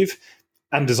achieve,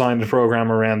 and design the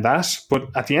program around that.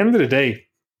 But at the end of the day,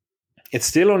 it's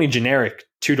still only generic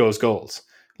to those goals.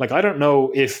 Like, I don't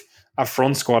know if a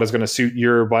front squat is going to suit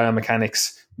your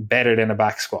biomechanics better than a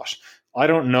back squat. I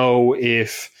don't know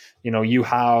if, you know, you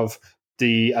have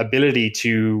the ability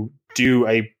to do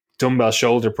a dumbbell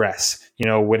shoulder press, you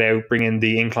know, without bringing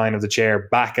the incline of the chair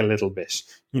back a little bit.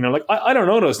 You know, like I don't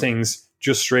know those things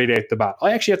just straight out the bat.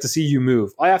 I actually have to see you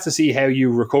move. I have to see how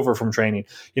you recover from training.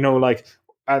 You know, like,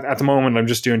 at the moment, I'm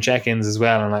just doing check-ins as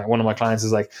well. And like one of my clients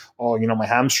is like, oh, you know, my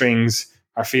hamstrings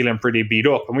are feeling pretty beat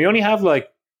up. And we only have like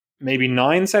maybe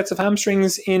 9 sets of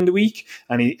hamstrings in the week.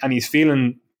 And he's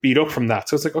feeling beat up from that.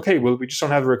 So it's like, okay, well, we just don't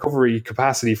have the recovery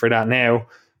capacity for that now.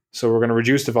 So we're going to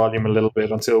reduce the volume a little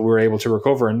bit until we're able to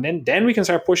recover. And then we can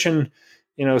start pushing,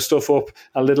 you know, stuff up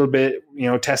a little bit, you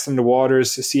know, testing the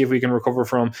waters to see if we can recover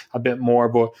from a bit more.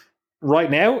 But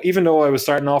right now, even though I was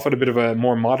starting off with a bit of a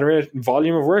more moderate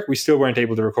volume of work, we still weren't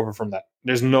able to recover from that.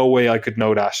 There's no way I could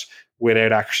know that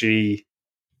without actually,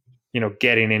 you know,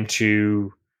 getting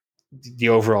into the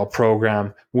overall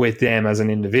program with them as an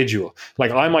individual.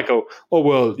 Like I might go, oh,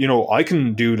 well, you know, I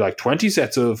can do like 20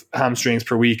 sets of hamstrings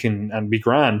per week and be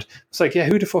grand. It's like, yeah,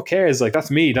 who the fuck cares? Like, that's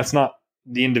me. That's not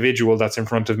the individual that's in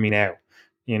front of me now,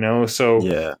 you know? So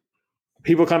yeah,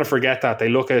 people kind of forget that. They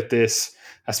look at this,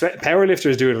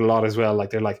 powerlifters do it a lot as well.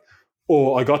 Like they're like,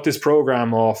 oh, I got this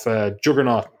program off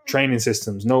Juggernaut Training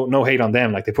Systems. No hate on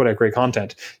them. Like they put out great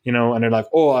content, you know, and they're like,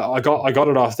 oh, I got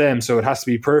it off them, so it has to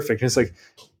be perfect. And it's like,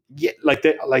 yeah, like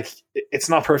it's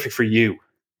not perfect for you.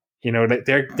 You know,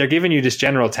 they're giving you this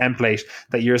general template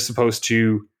that you're supposed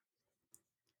to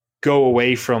go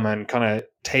away from and kind of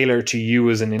tailor to you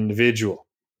as an individual.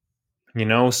 You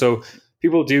know, so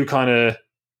people do kind of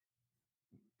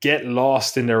get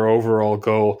lost in their overall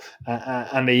goal,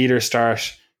 and they either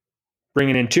start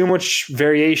bringing in too much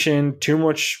variation, too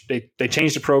much, they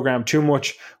change the program too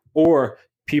much, or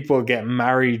people get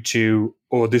married to,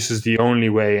 oh, this is the only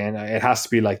way and it has to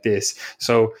be like this.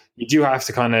 So you do have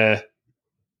to kind of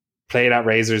play that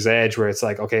razor's edge where it's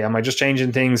like, okay, am I just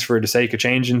changing things for the sake of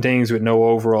changing things with no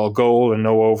overall goal and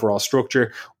no overall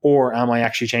structure? Or am I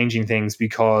actually changing things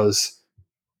because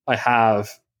I have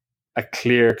a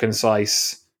clear,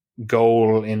 concise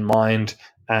goal in mind,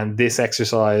 and this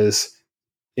exercise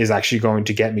is actually going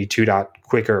to get me to that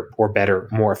quicker or better,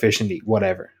 more efficiently,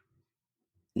 whatever.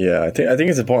 Yeah, I think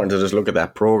it's important to just look at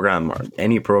that program or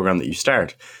any program that you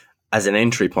start as an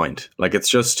entry point. Like, it's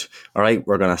just, all right,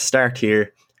 we're going to start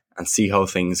here and see how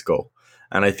things go.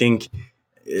 And I think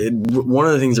one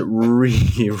of the things that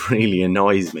really, really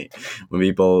annoys me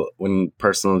when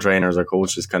personal trainers or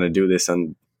coaches kind of do this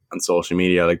on social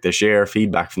media, like they share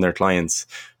feedback from their clients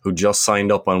who just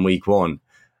signed up on week 1,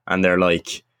 and they're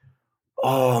like,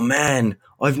 oh man,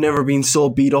 I've never been so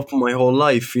beat up in my whole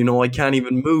life. I can't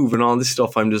even move and all this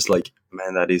stuff. I'm just like,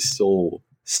 man, that is so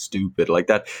stupid. Like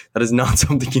that is not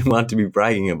something you want to be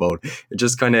bragging about.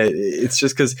 It's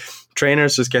just because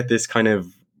trainers just get this kind of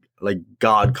like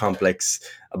God complex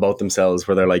about themselves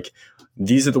where they're like,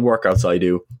 these are the workouts I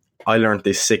do. I learned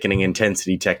this sickening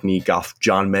intensity technique off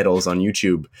John Meadows on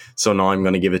YouTube. So now I'm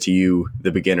going to give it to you,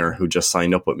 the beginner who just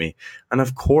signed up with me. And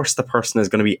of course the person is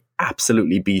going to be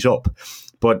absolutely beat up.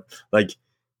 But like,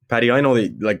 Paddy, I know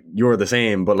that like you're the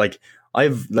same, but like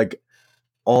I've like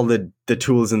all the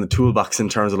tools in the toolbox in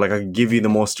terms of like, I could give you the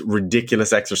most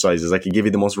ridiculous exercises. I could give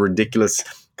you the most ridiculous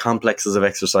complexes of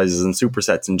exercises and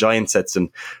supersets and giant sets and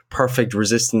perfect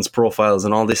resistance profiles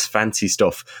and all this fancy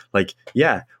stuff. Like,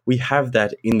 yeah, we have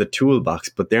that in the toolbox,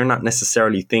 but they're not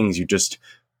necessarily things you just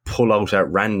pull out at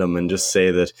random and just say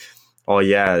that, oh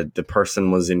yeah, the person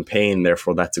was in pain,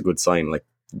 therefore that's a good sign. Like,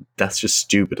 that's just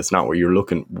stupid. It's not what you're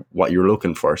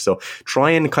looking for. So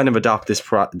try and kind of adopt this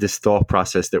thought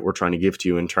process that we're trying to give to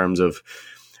you in terms of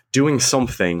doing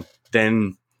something,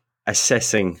 then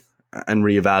assessing and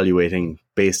reevaluating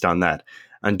based on that.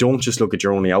 And don't just look at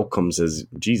your only outcomes as,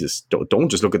 Jesus, don't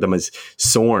just look at them as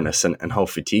soreness and how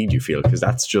fatigued you feel, because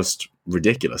that's just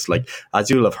ridiculous. Like, as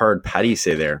you'll have heard Paddy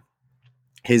say there,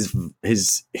 his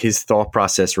thought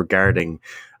process regarding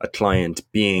a client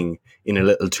being in a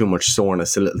little too much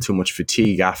soreness, a little too much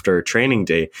fatigue after a training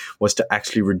day, was to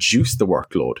actually reduce the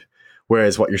workload.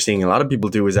 Whereas what you're seeing a lot of people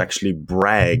do is actually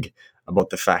brag about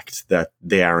the fact that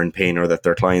they are in pain or that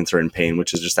their clients are in pain,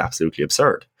 which is just absolutely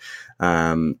absurd. So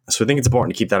I think it's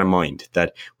important to keep that in mind,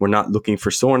 that we're not looking for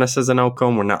soreness as an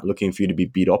outcome. We're not looking for you to be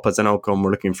beat up as an outcome.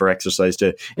 We're looking for exercise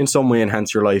to in some way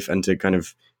enhance your life and to kind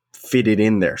of fit it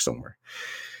in there somewhere.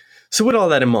 So with all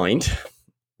that in mind,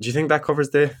 do you think that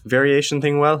covers the variation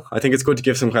thing well? I think it's good to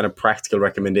give some kind of practical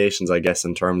recommendations, I guess,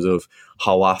 in terms of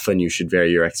how often you should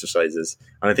vary your exercises.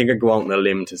 And I think I'd go out on a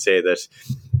limb to say that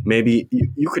maybe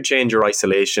you could change your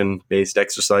isolation-based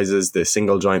exercises, the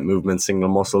single joint movements, single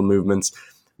muscle movements,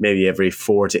 maybe every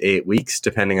 4 to 8 weeks,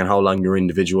 depending on how long your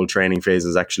individual training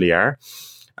phases actually are.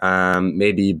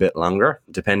 Maybe a bit longer,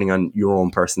 depending on your own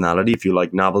personality. If you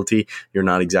like novelty, you're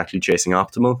not exactly chasing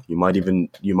optimal. You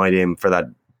might aim for that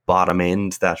bottom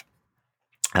end, that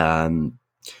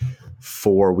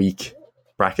 4 week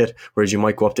bracket, whereas you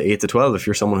might go up to 8 to 12 if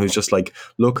you're someone who's just like,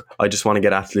 look, I just want to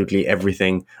get absolutely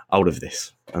everything out of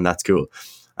this, and that's cool.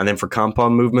 And then for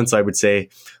compound movements, I would say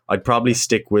I'd probably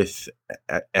stick with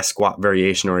a squat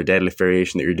variation or a deadlift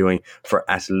variation that you're doing for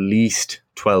at least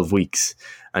 12 weeks.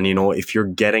 And, if you're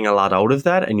getting a lot out of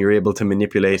that and you're able to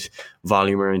manipulate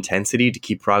volume or intensity to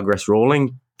keep progress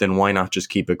rolling, then why not just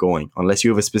keep it going? Unless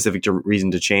you have a specific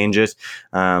reason to change it,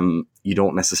 you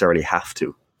don't necessarily have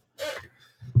to.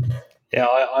 Yeah,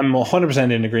 I'm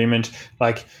 100% in agreement.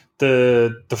 Like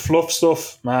the fluff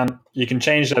stuff, man, you can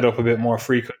change that up a bit more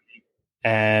frequently.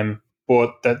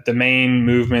 But the main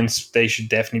movements, they should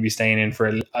definitely be staying in for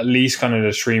at least kind of the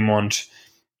 3-month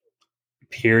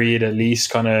period, at least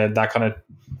kind of that kind of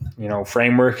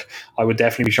framework. I would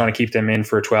definitely be trying to keep them in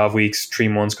for 12 weeks, 3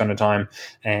 months kind of time.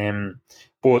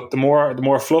 But the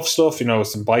more fluff stuff,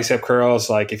 some bicep curls,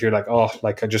 like if you're like, oh,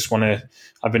 like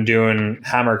I've been doing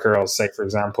hammer curls, say for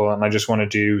example, and I just want to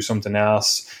do something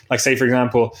else. Like say for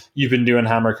example, you've been doing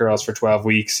hammer curls for 12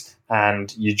 weeks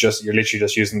and you're literally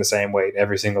just using the same weight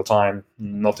every single time.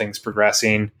 Nothing's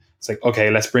progressing. It's like,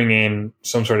 okay, let's bring in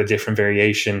some sort of different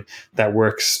variation that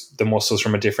works the muscles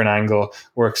from a different angle,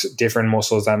 works different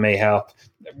muscles that may help.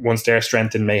 Once they're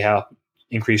strengthened, may help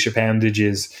increase your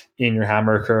poundages in your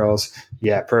hammer curls.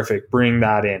 Yeah, perfect. Bring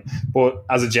that in. But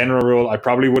as a general rule, I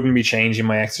probably wouldn't be changing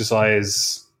my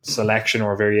exercise selection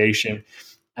or variation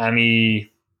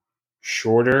any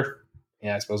shorter,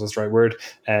 I suppose that's the right word,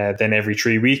 than every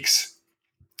 3 weeks.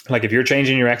 Like if you're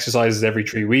changing your exercises every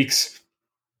 3 weeks,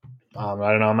 I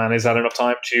don't know, man, is that enough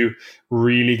time to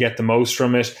really get the most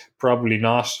from it? Probably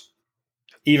not.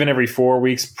 Even every 4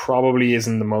 weeks probably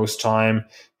isn't the most time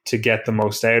to get the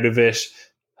most out of it.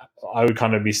 I would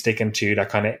kind of be sticking to that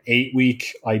kind of 8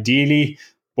 week ideally,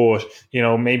 but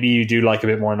maybe you do like a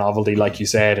bit more novelty, like you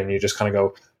said, and you just kind of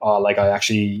go, oh, like I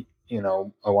actually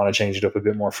I want to change it up a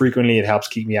bit more frequently. It helps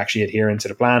keep me actually adhering to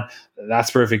the plan.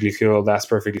 That's perfectly cool. That's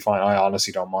perfectly fine. I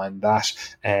honestly don't mind that.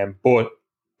 But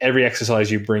every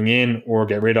exercise you bring in or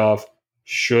get rid of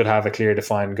should have a clear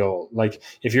defined goal. Like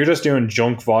if you're just doing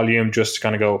junk volume, just to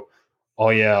kind of go, oh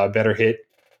yeah, I better hit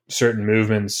certain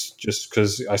movements just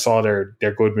because I saw they're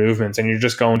good movements, and you're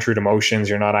just going through the motions.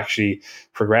 You're not actually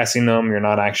progressing them. You're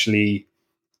not actually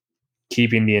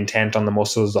keeping the intent on the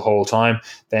muscles the whole time.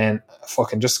 Then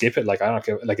fucking just skip it. Like I don't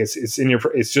care. Like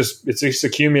it's just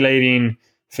accumulating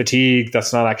fatigue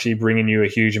that's not actually bringing you a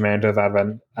huge amount of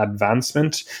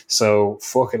advancement. So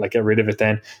fuck it, like get rid of it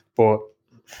then. But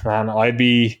man, I'd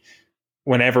be,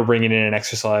 whenever bringing in an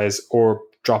exercise or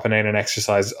dropping out an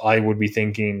exercise, I would be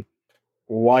thinking,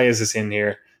 why is this in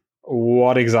here?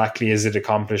 What exactly is it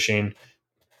accomplishing?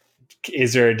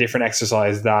 Is there a different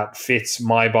exercise that fits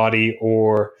my body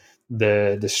or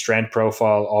the strength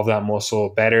profile of that muscle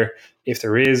better? If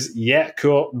there is, yeah,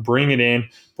 cool, bring it in.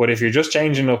 But if you're just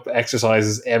changing up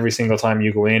exercises every single time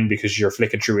you go in because you're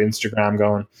flicking through Instagram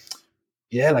going,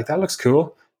 yeah, like that looks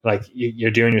cool, like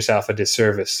you're doing yourself a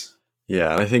disservice.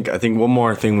 Yeah, and I think one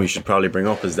more thing we should probably bring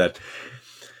up is that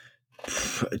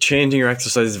changing your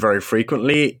exercises very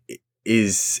frequently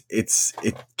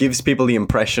it gives people the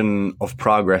impression of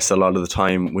progress a lot of the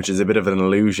time, which is a bit of an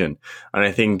illusion. And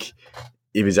I think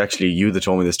it was actually you that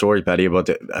told me the story, Paddy, about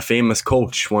a famous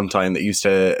coach one time that used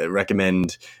to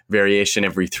recommend variation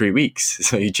every 3 weeks.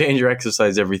 So you change your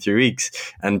exercise every 3 weeks,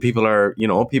 and people are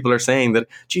saying that,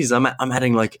 geez, I'm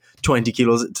adding like 20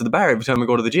 kilos to the bar every time I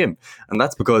go to the gym. And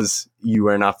that's because you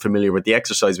are not familiar with the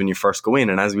exercise when you first go in.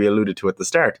 And as we alluded to at the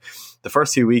start, the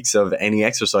first few weeks of any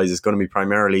exercise is going to be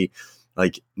primarily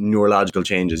like neurological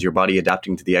changes, your body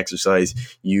adapting to the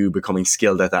exercise, you becoming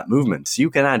skilled at that movement. So you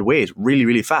can add weight really,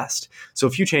 really fast. So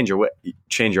if you change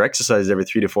your exercise every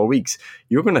 3 to 4 weeks,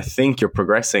 you're going to think you're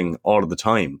progressing all of the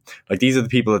time. Like these are the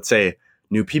people that say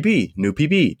new PB, new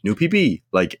PB, new PB,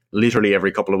 like literally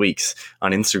every couple of weeks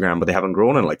on Instagram, but they haven't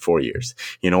grown in like 4 years.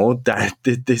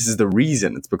 This is the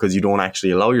reason. It's because you don't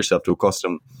actually allow yourself to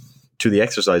accustom to the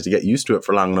exercise, to get used to it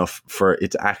for long enough for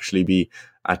it to actually be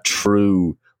a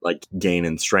true like gain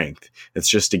in strength. It's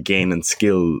just a gain in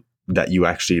skill that you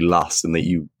actually lost and that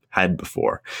you had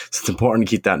before. So it's important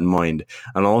to keep that in mind.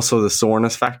 And also the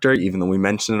soreness factor, even though we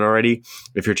mentioned it already,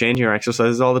 if you're changing your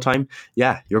exercises all the time,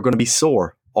 yeah, you're going to be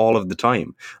sore all of the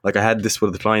time. Like I had this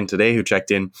with a client today who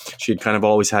checked in. She had kind of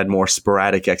always had more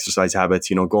sporadic exercise habits,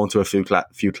 going to a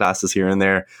few classes here and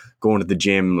there, going to the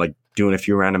gym, like doing a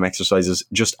few random exercises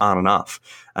just on and off.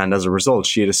 And as a result,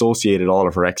 she had associated all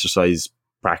of her exercise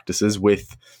practices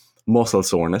with muscle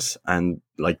soreness, and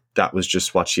like that was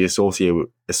just what she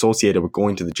associated with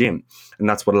going to the gym. And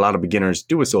that's what a lot of beginners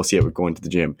do associate with going to the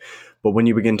gym. But when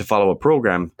you begin to follow a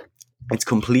program, it's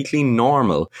completely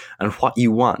normal and what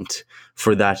you want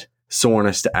for that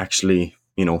soreness to actually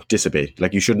dissipate.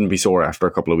 Like you shouldn't be sore after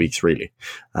a couple of weeks, really,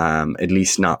 at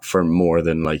least not for more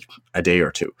than like a day or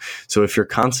two. So if you're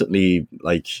constantly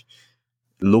like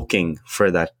looking for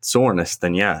that soreness,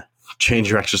 then yeah, change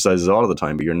your exercises all the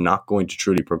time, but you're not going to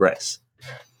truly progress.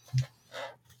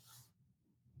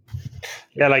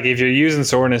 Yeah, like if you're using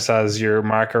soreness as your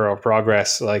marker of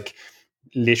progress, like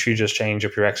literally just change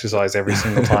up your exercise every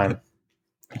single time.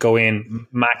 Go in,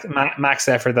 max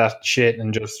effort that shit,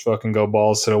 and just fucking go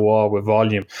balls to the wall with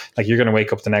volume. Like you're going to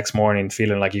wake up the next morning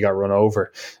feeling like you got run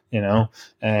over,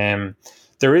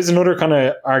 There is another kind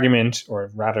of argument,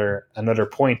 or rather another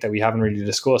point that we haven't really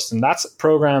discussed, and that's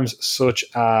programs such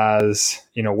as,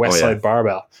 Westside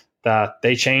Barbell, that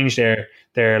they change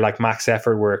their like max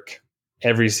effort work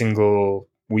every single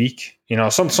week.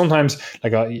 Sometimes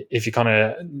like if you kind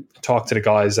of talk to the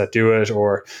guys that do it,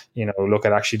 or look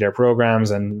at actually their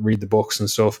programs and read the books and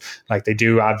stuff, like they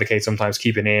do advocate sometimes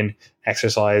keeping in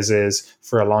exercises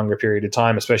for a longer period of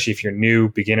time, especially if you're new,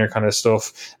 beginner kind of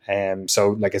stuff.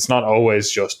 So like it's not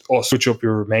always just switch up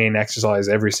your main exercise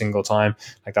every single time.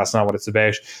 Like that's not what it's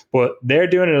about. But they're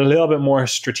doing it a little bit more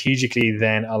strategically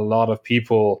than a lot of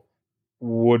people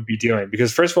would be doing,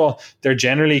 because first of all, they're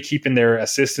generally keeping their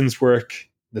assistance work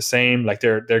the same. Like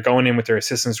they're going in with their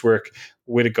assistance work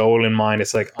with a goal in mind.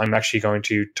 It's like, I'm actually going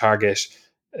to target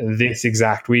this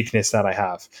exact weakness that I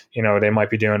have. They might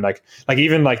be doing like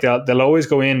even like they'll always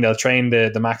go in, they'll train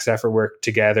the max effort work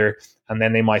together, and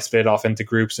then they might split off into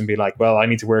groups and be like, well, I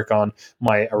need to work on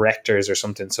my erectors or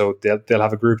something. So they'll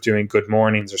have a group doing good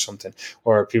mornings or something.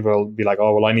 Or people will be like,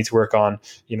 oh, well, I need to work on,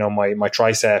 my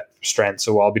tricep strength.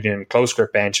 So I'll be doing close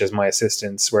grip bench as my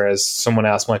assistance, whereas someone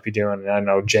else might be doing, I don't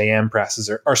know, JM presses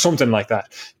or something like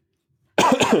that.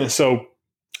 So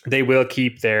they will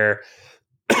keep their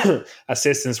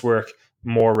assistance work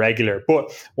more regular.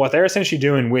 But what they're essentially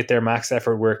doing with their max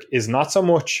effort work is not so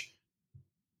much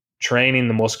training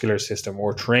the muscular system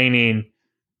or training,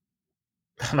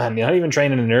 man, they're not even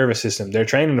training the nervous system. They're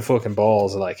training the fucking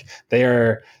balls. Like they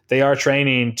are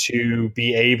training to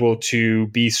be able to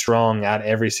be strong at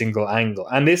every single angle.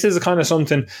 And this is kind of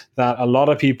something that a lot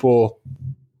of people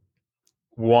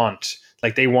want.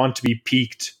 Like they want to be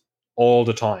peaked all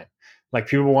the time. Like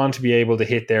people want to be able to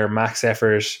hit their max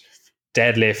effort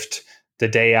deadlift the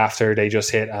day after they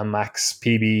just hit a max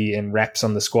PB in reps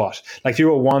on the squat. Like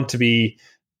people want to be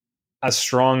as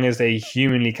strong as they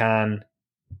humanly can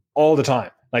all the time.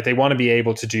 Like they want to be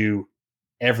able to do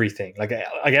everything. Like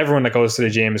everyone that goes to the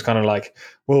gym is kind of like,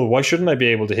 well, why shouldn't I be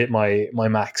able to hit my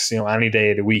max, any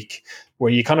day of the week?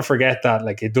 Where you kind of forget that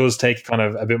like it does take kind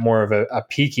of a bit more of a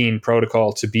peaking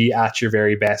protocol to be at your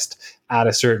very best at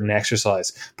a certain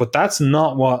exercise. But that's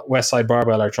not what Westside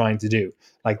Barbell are trying to do.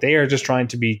 Like they are just trying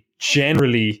to be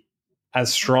generally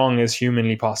as strong as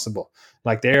humanly possible.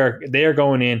 Like they are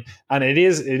going in, and it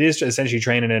is essentially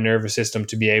training a nervous system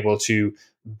to be able to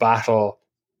battle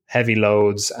heavy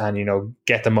loads and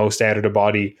get the most out of the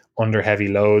body under heavy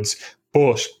loads.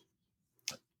 But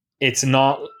it's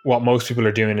not what most people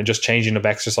are doing and just changing up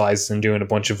exercises and doing a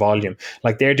bunch of volume.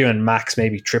 Like they're doing max,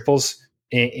 maybe triples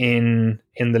in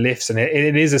the lifts, and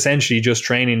it is essentially just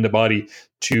training the body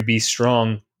to be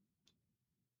strong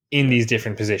in these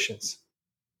different positions.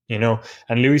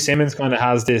 And Louis Simmons kind of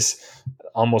has this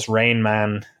almost Rain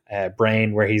Man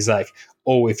brain where he's like,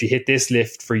 oh, if you hit this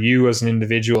lift for you as an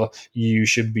individual, you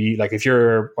should be like, if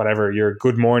your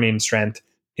good morning strength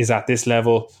is at this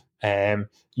level,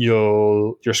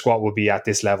 your squat will be at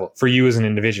this level for you as an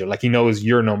individual. Like he knows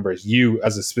your numbers, you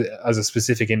as a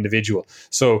specific individual.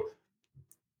 So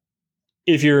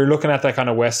if you're looking at that kind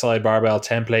of Westside Barbell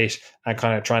template and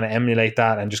kind of trying to emulate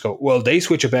that and just go, well, they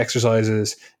switch up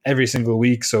exercises every single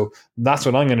week, so that's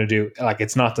what I'm going to do. Like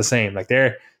it's not the same. Like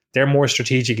they're more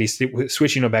strategically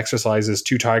switching up exercises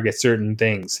to target certain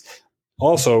things.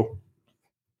 Also,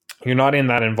 you're not in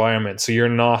that environment, so you're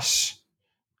not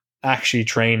actually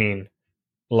training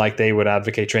like they would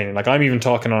advocate training. Like I'm even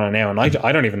talking on it now, and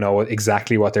I don't even know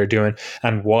exactly what they're doing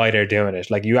and why they're doing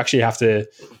it. Like you actually have to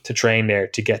train there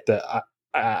to get a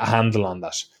handle on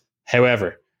that.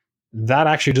 However, that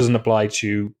actually doesn't apply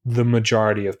to the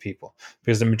majority of people,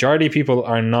 because the majority of people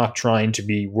are not trying to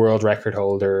be world record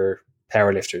holder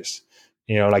powerlifters.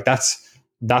 Like that's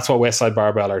what Westside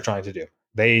Barbell are trying to do.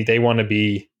 They want to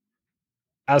be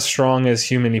as strong as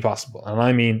humanly possible. And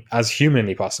I mean as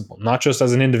humanly possible, not just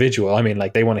as an individual. I mean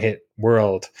like they want to hit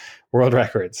world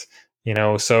records,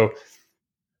 so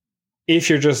if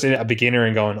you're just a beginner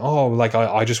and going, oh, like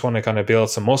I just want to kind of build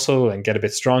some muscle and get a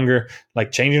bit stronger,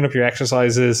 like changing up your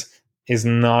exercises is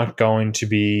not going to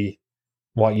be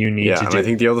what you need to do. And I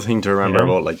think the other thing to remember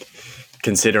about like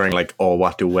considering like, oh,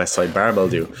 what do Westside Barbell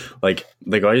do? Like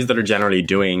the guys that are generally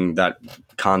doing that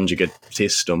conjugate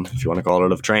system, if you want to call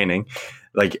it, of training,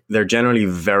 like they're generally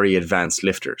very advanced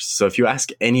lifters. So if you ask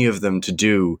any of them to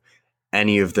do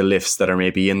any of the lifts that are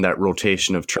maybe in that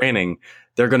rotation of training,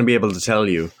 they're going to be able to tell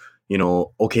you,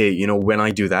 okay, when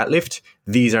I do that lift,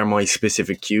 these are my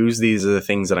specific cues. These are the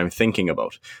things that I'm thinking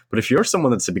about. But if you're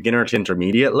someone that's a beginner to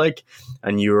intermediate, like,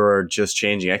 and you're just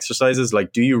changing exercises,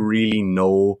 like, do you really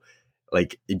know,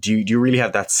 like, do you really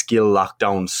have that skill locked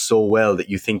down so well that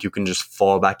you think you can just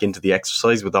fall back into the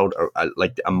exercise without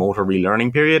a motor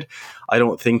relearning period? I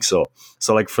don't think so.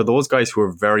 So like for those guys who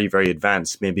are very, very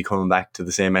advanced, maybe coming back to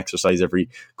the same exercise every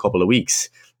couple of weeks,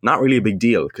 not really a big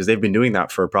deal because they've been doing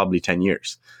that for probably 10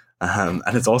 years. And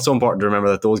it's also important to remember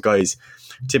that those guys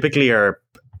typically they're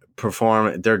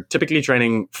typically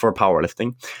training for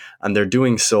powerlifting, and they're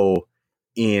doing so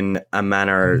in a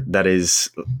manner that is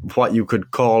what you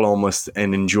could call almost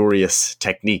an injurious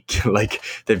technique. Like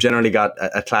they've generally got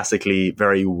a classically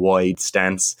very wide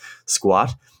stance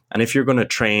squat. And if you were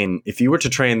to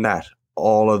train that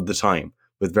all of the time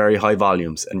with very high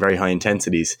volumes and very high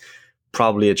intensities,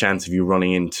 probably a chance of you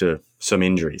running into some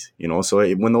injuries,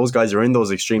 So when those guys are in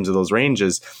those extremes of those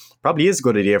ranges, probably is a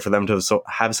good idea for them to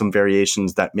have some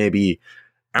variations that maybe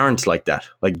aren't like that,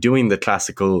 like doing the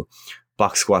classical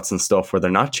box squats and stuff where they're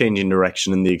not changing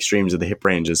direction in the extremes of the hip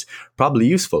ranges, probably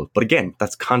useful. But again,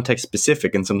 that's context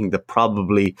specific and something that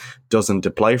probably doesn't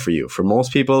apply for you. For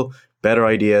most people, better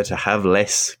idea to have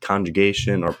less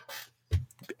conjugation or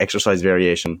exercise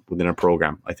variation within a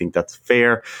program. I think that's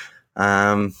fair.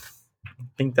 I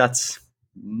think that's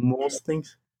most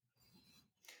things.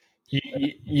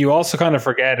 You also kind of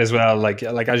forget as well, like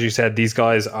as you said, these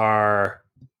guys are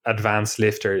advanced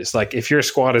lifters. Like if your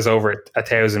squat is over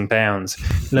 1,000 pounds,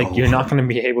 like you're not going to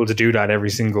be able to do that every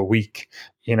single week.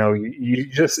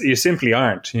 You simply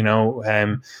aren't.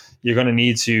 You're going to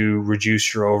need to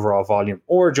reduce your overall volume,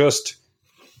 or just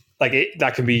like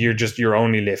that can be your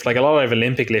only lift. Like a lot of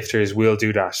Olympic lifters will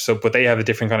do that. So, but they have a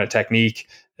different kind of technique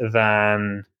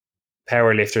than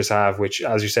power lifters have, which,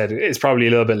 as you said, is probably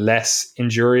a little bit less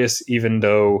injurious, even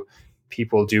though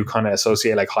people do kind of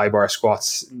associate like high bar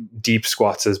squats, deep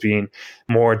squats as being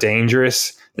more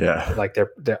dangerous. Yeah. Like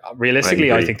they're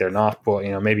realistically, I think they're not, but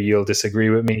maybe you'll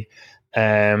disagree with me.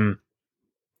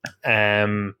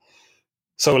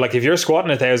 So like if you're squatting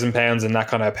 1,000 pounds in that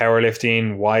kind of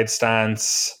powerlifting wide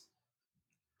stance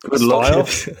style,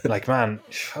 like man,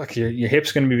 fuck, your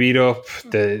hips going to be beat up.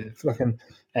 The fucking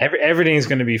everything's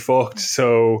going to be fucked.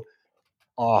 So,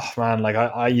 oh man, like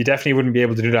you definitely wouldn't be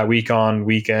able to do that week on,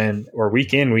 week in, or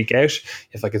week in, week out,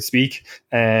 if I could speak.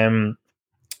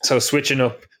 So switching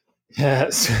up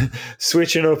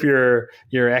your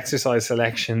exercise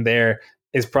selection there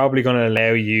is probably going to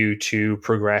allow you to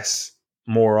progress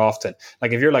more often.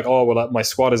 Like if you're like, oh well, my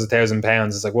squat is 1,000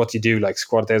 pounds, it's like, what do you do? Like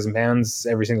squat 1,000 pounds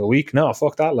every single week? No,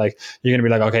 fuck that. Like you're gonna be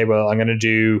like, okay, well, I'm gonna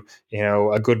do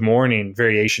a good morning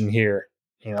variation here,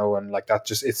 and like that.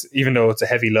 Just, it's, even though it's a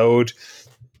heavy load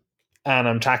and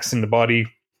I'm taxing the body,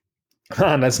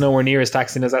 and that's nowhere near as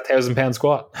taxing as that 1,000 pound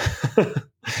squat.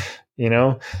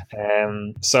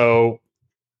 So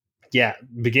yeah,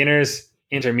 beginners,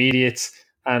 intermediates,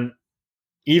 and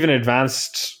even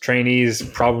advanced trainees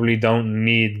probably don't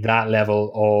need that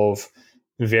level of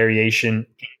variation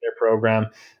in their program.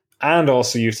 And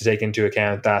also you have to take into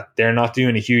account that they're not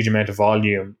doing a huge amount of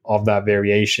volume of that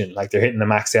variation. Like they're hitting the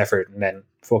max effort and then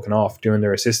fucking off doing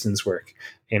their assistance work.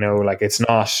 Like it's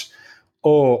not,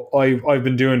 oh, I've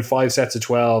been doing 5 sets of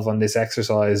 12 on this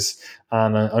exercise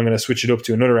and I'm going to switch it up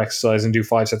to another exercise and do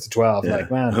 5 sets of 12. Yeah. Like,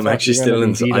 man, I'm actually still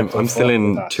in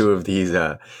 2 of these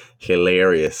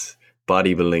hilarious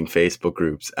bodybuilding Facebook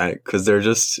groups, because they're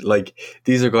just like,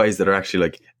 these are guys that are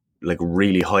actually like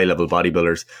really high level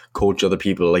bodybuilders, coach other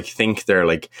people, like think they're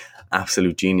like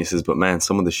absolute geniuses, but man,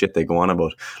 some of the shit they go on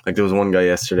about. Like there was one guy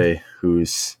yesterday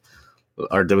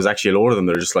there was actually a load of them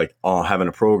that are just like, oh, having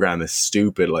a program is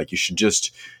stupid, like you should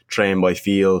just train by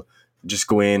feel, just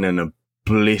go in and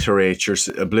obliterate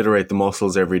the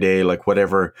muscles every day, like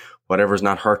whatever's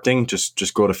not hurting,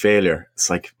 just go to failure. It's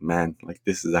like, man, like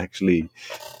this is actually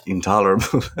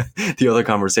intolerable. The other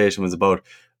conversation was about,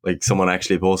 like, someone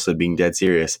actually posted, being dead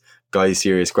serious, guys,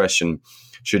 serious question,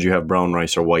 should you have brown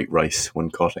rice or white rice when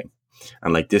cutting?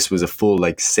 And like this was a full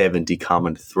like 70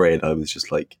 comment thread. I was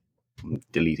just like,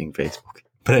 deleting Facebook.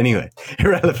 But anyway,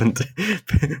 irrelevant.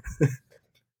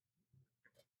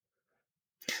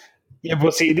 Yeah,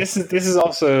 but see, this is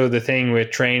also the thing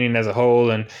with training as a whole,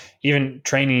 and even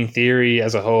training theory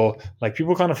as a whole. Like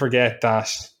people kind of forget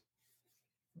that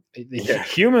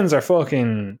humans are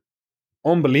fucking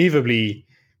unbelievably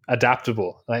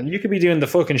adaptable. Like you could be doing the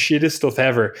fucking shittest stuff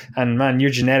ever, and man,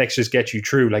 your genetics just get you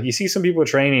through. Like you see some people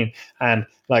training and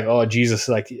like, oh Jesus,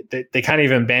 like they can't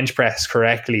even bench press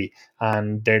correctly,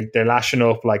 and they're lashing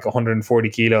up like 140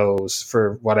 kilos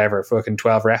for whatever, fucking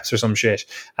 12 reps or some shit,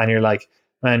 and you're like,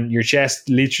 man, your chest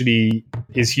literally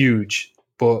is huge,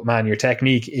 but man, your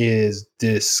technique is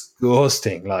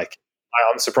disgusting. Like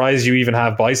I'm surprised you even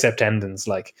have bicep tendons,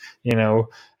 like,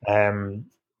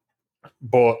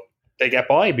 but they get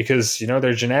by because,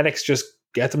 their genetics just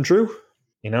get them through,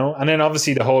 and then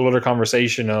obviously the whole other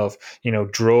conversation of,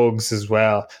 drugs as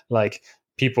well. Like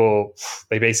people,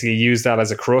 they basically use that as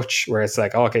a crutch where it's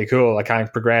like, okay, cool, I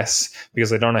can't progress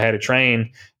because I don't know how to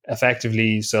train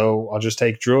effectively, so I'll just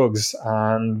take drugs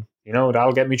and,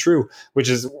 that'll get me through, which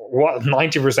is what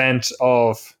 90%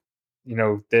 of,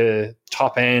 the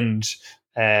top end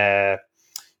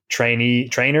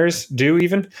trainers do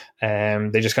even.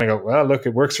 They just kind of go, well, look,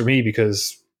 it works for me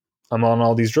because I'm on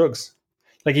all these drugs.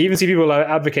 Like you even see people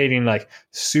advocating like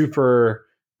super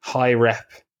high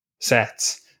rep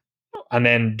sets and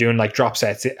then doing like drop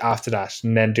sets after that,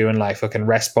 and then doing like fucking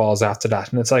rest balls after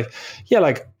that. And it's like, yeah,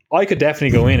 like I could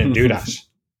definitely go in and do that,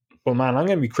 but man, I'm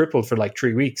going to be crippled for like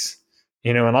 3 weeks,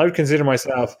 and I would consider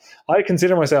myself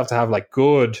to have like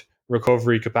good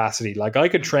recovery capacity. Like I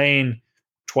could train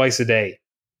twice a day,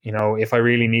 if I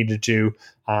really needed to,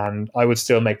 and I would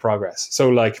still make progress. So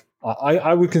like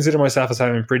I would consider myself as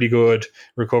having pretty good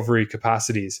recovery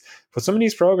capacities. But some of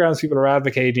these programs people are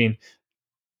advocating,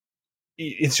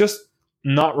 it's just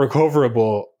not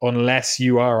recoverable unless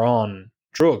you are on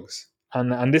drugs.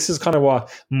 And this is kind of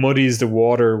what muddies the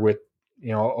water with,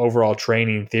 overall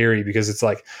training theory, because it's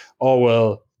like, oh,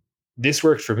 well, this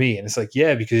worked for me. And it's like,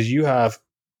 yeah, because you have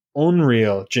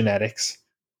unreal genetics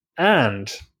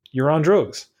and you're on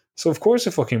drugs. So of course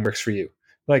it fucking works for you.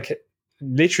 Like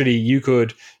literally you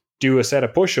could do a set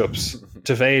of push-ups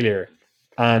to failure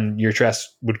and your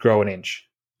chest would grow an inch.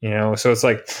 So it's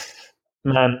like,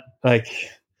 man, like,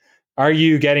 are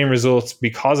you getting results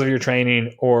because of your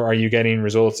training or are you getting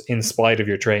results in spite of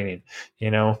your training?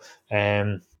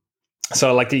 Um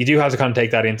so like you do have to kind of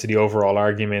take that into the overall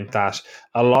argument that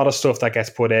a lot of stuff that gets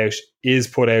put out is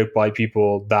put out by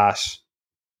people that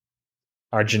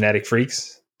are genetic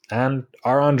freaks and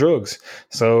are on drugs.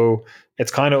 So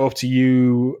it's kind of up to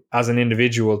you as an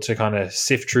individual to kind of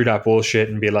sift through that bullshit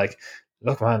and be like,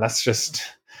 look, man, that's just,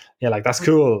 yeah, like that's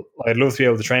cool. I'd love to be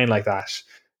able to train like that.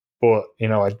 But,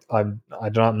 I'm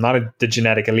not the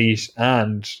genetic elite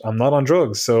and I'm not on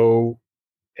drugs. So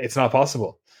it's not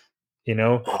possible. Like,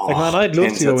 man, I'd love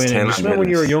 10 to go sets, in. 10 And just remember when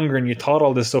you were minutes. younger and you thought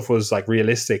all this stuff was like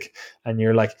realistic and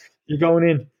you're like, you're going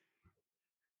in.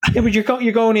 Yeah, but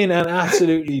you're going in and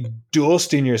absolutely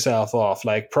dusting yourself off,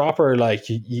 like proper, like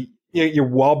you're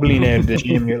wobbling out of the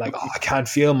gym. You're like, oh, I can't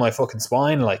feel my fucking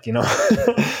spine, like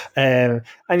and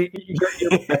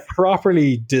you're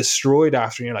properly destroyed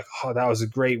after. And you're like, oh, that was a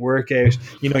great workout.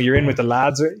 You're in with the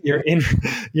lads, or you're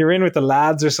in with the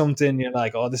lads or something. You're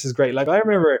like, oh, this is great. Like I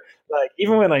remember, like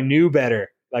even when I knew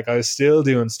better. Like I was still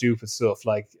doing stupid stuff.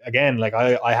 Like again, like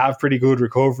I have pretty good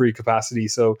recovery capacity,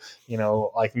 so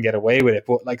I can get away with it.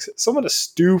 But like some of the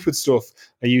stupid stuff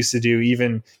I used to do,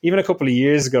 even a couple of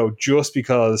years ago, just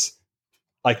because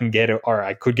I can get it or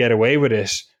I could get away with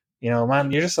it.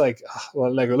 Man, you're just like,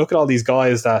 well, like look at all these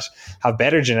guys that have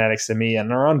better genetics than me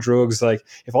and are on drugs. Like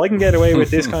if I can get away with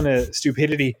this kind of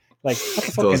stupidity, like what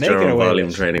the fuck Those can they get general away volume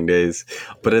with? training days.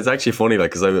 But it's actually funny,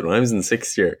 like, because when I was in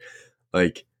sixth year,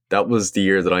 like, that was the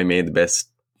year that I made the best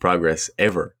progress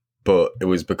ever. But it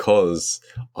was because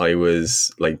I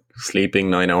was, like, sleeping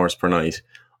 9 hours per night.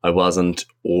 I wasn't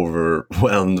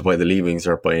overwhelmed by the leaving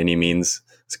cert by any means.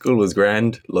 School was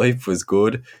grand. Life was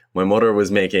good. My mother was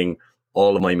making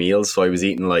all of my meals, so I was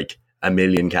eating, like,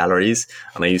 1,000,000 calories.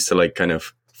 And I used to, like, kind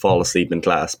of fall asleep in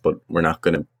class, but we're not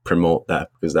going to promote that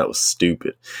because that was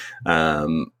stupid.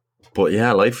 But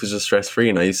yeah, life was just stress free,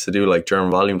 and I used to do like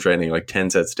German volume training, like 10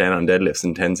 sets 10 on deadlifts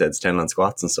and 10 sets 10 on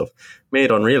squats and stuff.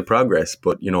 Made unreal progress,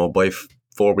 but by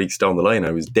 4 weeks down the line,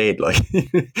 I was dead. Like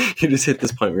you just hit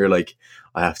this point where you're like,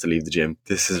 I have to leave the gym.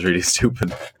 This is really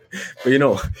stupid. But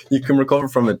you can recover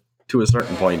from it to a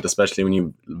certain point, especially when you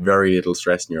have very little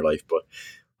stress in your life. But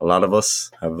a lot of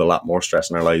us have a lot more stress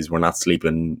in our lives. We're not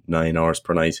sleeping 9 hours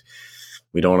per night.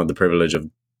 We don't have the privilege of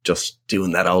just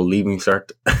doing that all leaving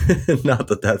cert. Not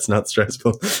that that's not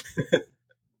stressful.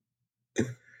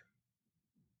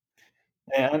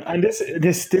 And this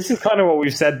is kind of what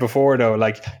we've said before, though.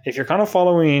 Like, if you're kind of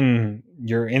following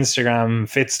your Instagram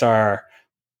Fitstar,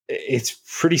 it's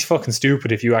pretty fucking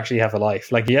stupid if you actually have a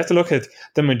life. Like, you have to look at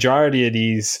the majority of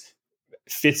these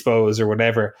Fitspos or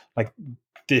whatever. Like,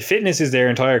 the fitness is their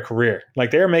entire career.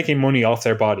 Like, they're making money off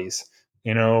their bodies.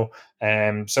 So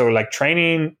like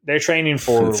they're training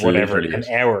for It's whatever, literally an it.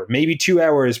 hour, maybe 2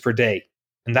 hours per day,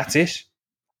 and that's it.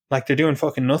 Like they're doing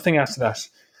fucking nothing after that.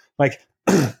 Like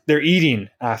they're eating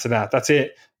after that. That's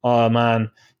it. Oh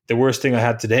man, the worst thing I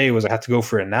had today was I had to go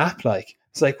for a nap. Like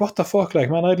it's like what the fuck?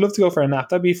 Like man, I'd love to go for a nap.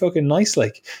 That'd be fucking nice.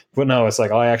 Like, but no, it's like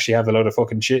I actually have a lot of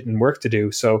fucking shit and work to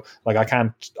do. So like I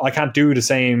can't do the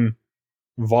same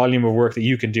volume of work that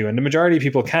you can do, and the majority of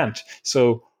people can't.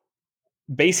 So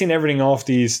basing everything off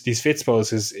these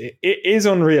Fitspos is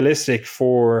unrealistic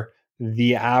for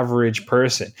the average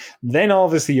person. Then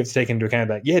obviously you have to take into account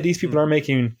that these people are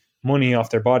making money off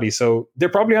their body, so they're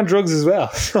probably on drugs as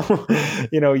well. So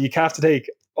you have to take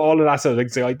all of that. So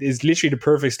it's literally the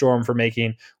perfect storm for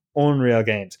making unreal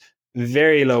gains.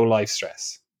 Very low life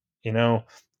stress,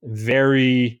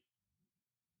 very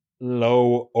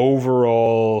low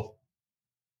overall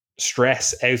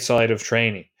stress outside of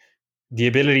training, the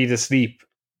ability to sleep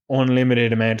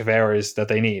unlimited amount of hours that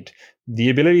they need, the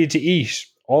ability to eat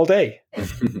all day.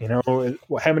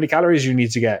 How many calories you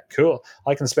need to get? Cool.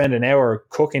 I can spend an hour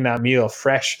cooking that meal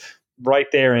fresh right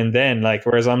there and then. Like,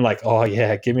 whereas I'm like, oh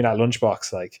yeah, give me that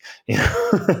lunchbox. Like,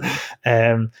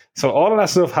 so all of that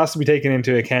stuff has to be taken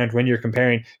into account when you're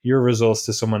comparing your results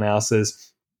to someone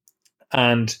else's.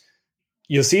 And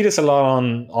you'll see this a lot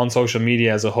on social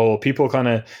media as a whole. People kind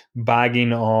of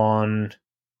bagging on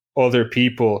other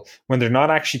people when they're not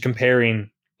actually comparing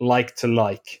like to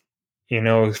like.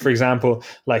 For example,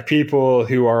 like people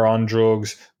who are on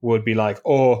drugs would be like,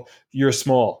 oh, you're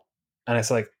small. And it's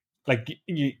like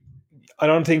you, I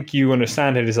don't think you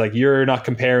understand it. It's like you're not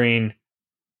comparing,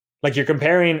 like you're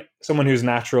comparing someone who's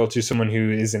natural to someone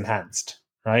who is enhanced.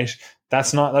 right?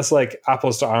 That's like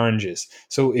apples to oranges.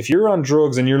 So if you're on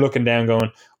drugs and you're looking down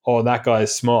going, oh, that guy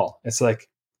is small, it's like,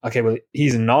 okay, well,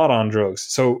 he's not on drugs.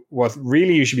 So what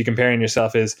really you should be comparing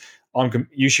yourself is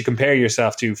you should compare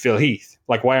yourself to Phil Heath.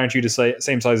 Like, why aren't you the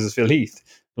same size as Phil Heath?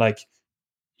 Like,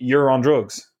 you're on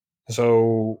drugs.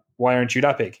 So why aren't you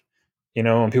that big?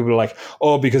 And people are like,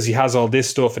 oh, because he has all this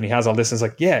stuff and he has all this. And it's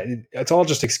like, yeah, it's all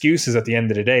just excuses at the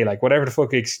end of the day. Like, whatever the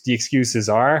fuck the excuses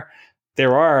are,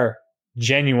 there are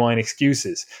genuine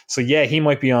excuses. So yeah, he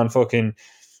might be on fucking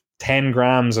 10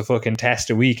 grams of fucking test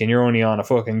a week and you're only on a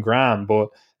fucking gram, but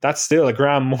that's still a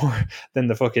gram more than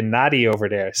the fucking natty over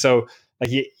there. So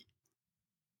like,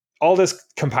 all this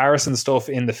comparison stuff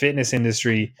in the fitness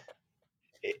industry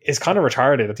is kind of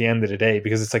retarded at the end of the day,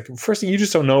 because it's like, firstly, you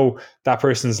just don't know that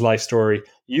person's life story.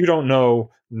 You don't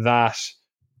know that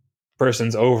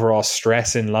person's overall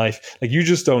stress in life. Like, you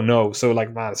just don't know. So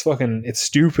like, man, it's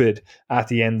stupid at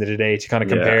the end of the day to kind of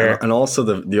compare. And also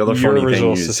the other funny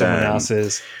thing is to someone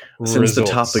else's since the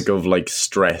topic of like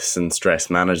stress and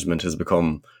stress management has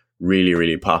become really,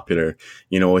 really popular,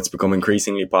 it's become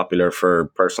increasingly popular for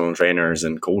personal trainers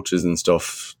and coaches and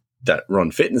stuff that run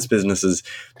fitness businesses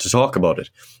to talk about it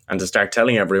and to start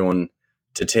telling everyone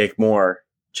to take more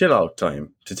chill out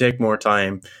time, to take more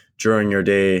time during your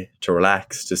day to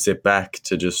relax, to sit back,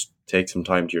 to just take some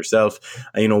time to yourself.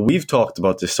 And, we've talked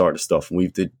about this sort of stuff.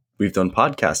 We've done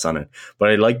podcasts on it, but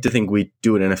I like to think we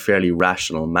do it in a fairly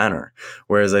rational manner.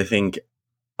 Whereas I think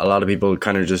a lot of people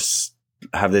kind of just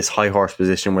have this high horse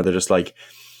position where they're just like,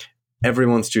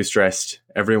 everyone's too stressed.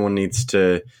 Everyone needs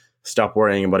to stop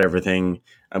worrying about everything.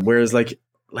 And whereas like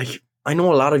I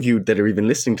know a lot of you that are even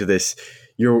listening to this,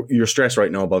 you're stressed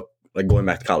right now about like going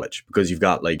back to college because you've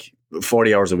got like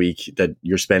 40 hours a week that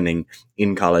you're spending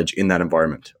in college in that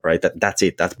environment, right? That's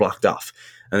it. That's blocked off.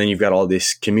 And then you've got all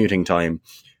this commuting time.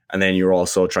 And then you're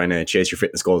also trying to chase your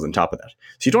fitness goals on top of that.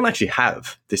 So you don't actually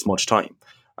have this much time.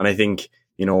 And I think,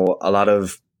 a lot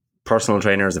of personal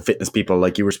trainers and fitness people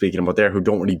like you were speaking about there who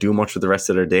don't really do much for the rest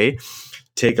of their day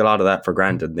take a lot of that for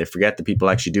granted. They forget that people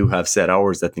actually do have set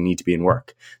hours that they need to be in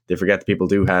work. They forget that people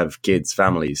do have kids,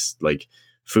 families, like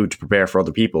food to prepare for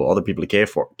other people to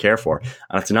care for.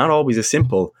 And it's not always as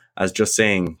simple as just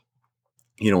saying,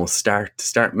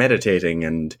 start meditating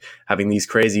and having these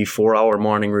crazy 4-hour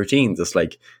morning routines. It's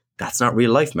like, that's not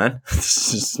real life, man.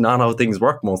 It's just not how things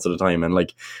work most of the time. And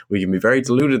like, we can be very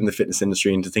deluded in the fitness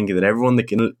industry into thinking that everyone that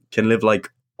can live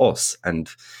like us, and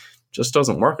just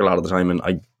doesn't work a lot of the time.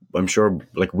 And I'm sure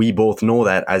like we both know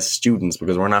that as students,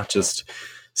 because we're not just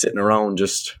sitting around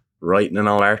just writing an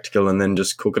all article and then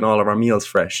just cooking all of our meals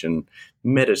fresh and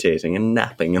meditating and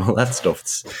napping and all that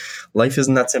stuff. Life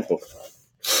isn't that simple.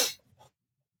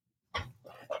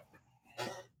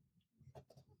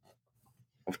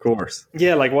 Of course.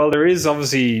 Yeah, like, well, there is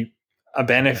obviously a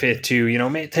benefit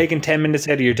to, taking 10 minutes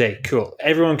out of your day. Cool.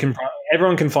 Everyone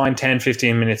can find 10,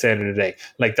 15 minutes out of the day.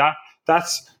 Like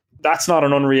that's not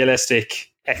an unrealistic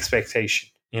expectation.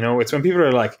 It's when people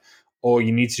are like, oh,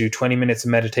 you need to do 20 minutes of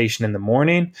meditation in the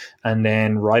morning and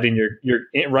then write in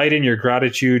your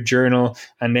gratitude journal.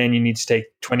 And then you need to take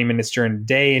 20 minutes during the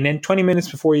day and then 20 minutes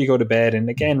before you go to bed. And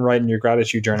again, write in your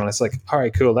gratitude journal. It's like, all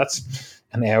right, cool. That's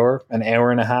an hour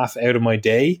and a half out of my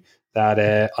day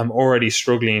that I'm already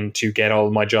struggling to get all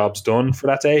my jobs done for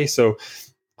that day. So,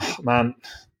 man,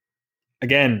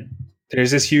 again,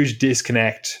 there's this huge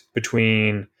disconnect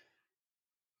between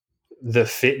the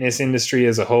fitness industry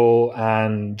as a whole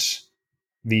and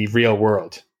the real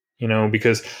world,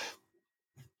 because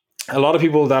a lot of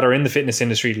people that are in the fitness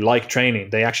industry like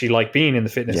training. They actually like being in the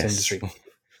fitness industry.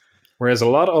 Whereas a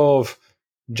lot of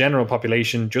general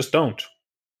population just don't,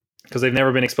 because they've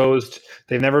never been exposed.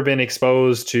 They've never been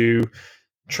exposed to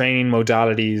training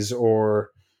modalities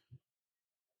or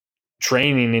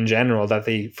training in general that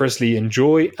they firstly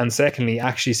enjoy and secondly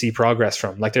actually see progress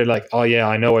from. Like, they're like, oh yeah,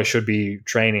 I know I should be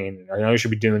training, or I know I should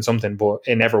be doing something, but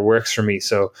it never works for me,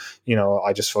 so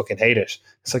I just fucking hate it.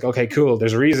 It's like, okay, cool,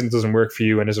 there's a reason it doesn't work for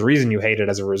you and there's a reason you hate it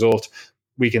as a result.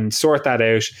 We can sort that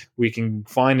out. We can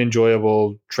find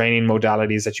enjoyable training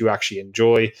modalities that you actually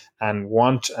enjoy and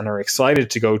want and are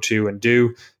excited to go to and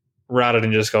do, rather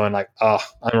than just going like, oh,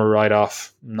 I'm a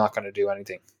write-off, I'm not going to do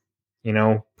anything.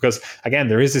 Because again,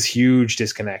 there is this huge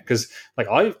disconnect. Because like,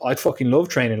 I fucking love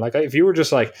training. Like, if you were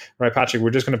just like, right, Patrick,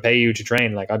 we're just going to pay you to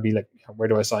train, like, I'd be like, where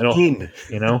do I sign up? And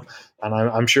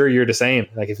I'm sure you're the same.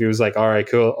 Like, if it was like, all right,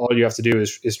 cool, all you have to do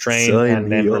is train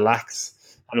and then relax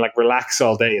and like relax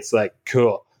all day, it's like,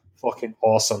 cool, fucking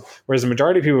awesome. Whereas the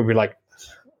majority of people would be like,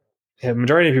 are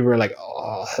like,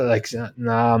 oh, like,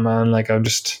 nah, man, like, I'm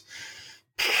just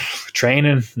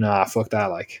training, nah, fuck that,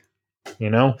 like,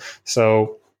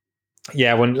 so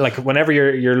yeah, whenever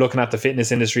you're looking at the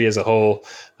fitness industry as a whole,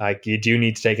 like you do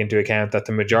need to take into account that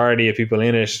the majority of people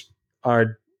in it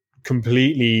are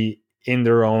completely in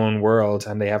their own world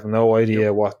and they have no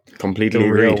idea what Completely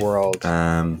the real agreed. world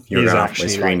You're is going off my actually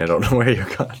screen. like. I don't know where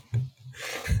you're going.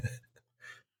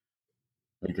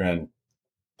 My grand,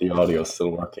 the audio's still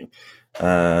working.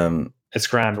 It's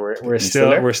grand. You still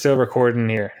there? We're still recording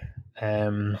here.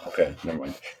 Okay, never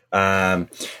mind.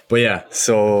 But yeah,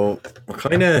 so we're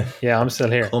kind of Yeah, I'm still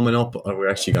here. coming up. We're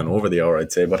actually gone over the hour,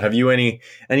 I'd say. But have you any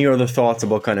other thoughts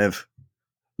about kind of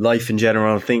life in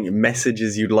general? Think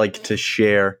messages you'd like to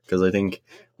share? Because I think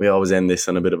we always end this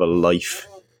on a bit of a life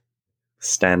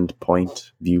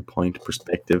standpoint, viewpoint,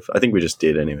 perspective. I think we just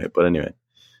did anyway. But anyway,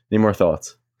 any more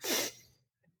thoughts?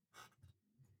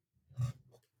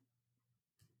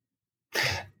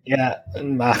 Yeah,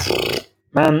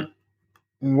 man.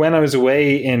 When I was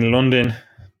away in London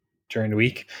during the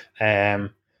week, I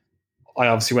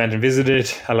obviously went and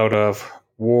visited a lot of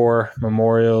war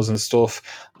memorials and stuff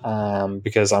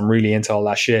because I'm really into all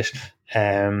that shit.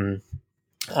 And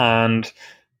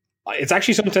it's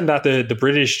actually something that the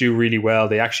British do really well.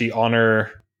 They actually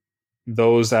honor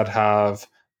those that have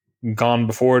gone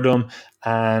before them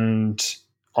and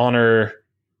honor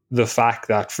the fact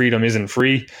that freedom isn't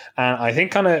free. And I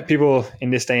think kind of people in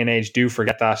this day and age do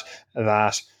forget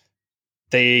that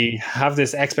they have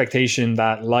this expectation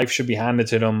that life should be handed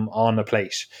to them on a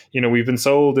plate. You know, we've been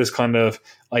sold this kind of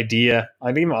idea.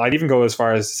 I'd even go as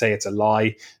far as to say it's a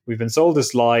lie. We've been sold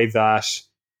this lie that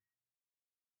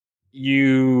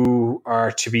you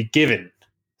are to be given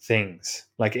things.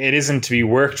 Like it isn't to be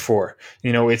worked for.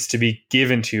 You know, it's to be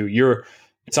given to you.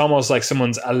 It's almost like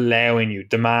someone's allowing you,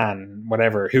 the man,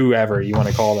 whatever, whoever you want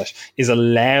to call it, is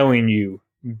allowing you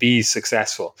be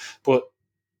successful. But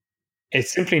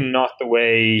it's simply not the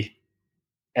way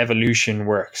evolution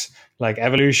works. Like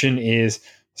evolution is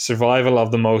survival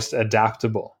of the most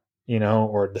adaptable, you know,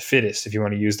 or the fittest, if you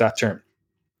want to use that term.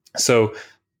 So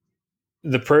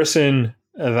the person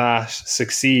that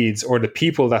succeeds, or the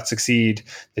people that succeed,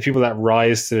 the people that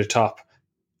rise to the top,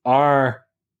 are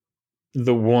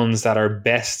the ones that are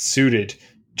best suited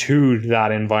to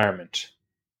that environment,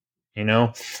 you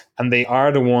know, and they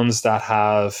are the ones that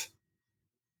have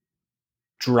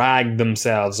dragged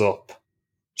themselves up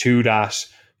to that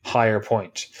higher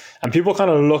point. And people kind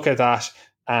of look at that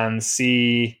and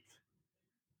see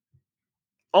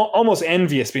almost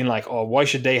envious, being like, oh, why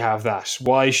should they have that?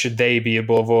 Why should they be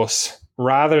above us?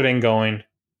 Rather than going,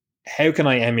 how can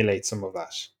I emulate some of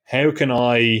that? How can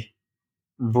I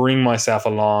bring myself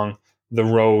along the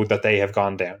road that they have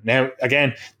gone down? Now,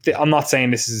 again, I'm not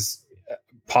saying this is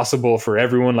possible for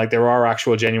everyone. Like there are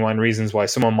actual genuine reasons why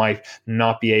someone might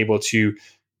not be able to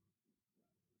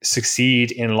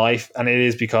succeed in life, and it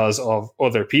is because of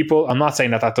other people. I'm not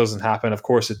saying that doesn't happen. Of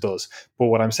course it does. But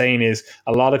what I'm saying is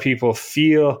a lot of people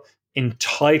feel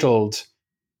entitled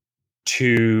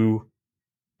to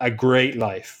a great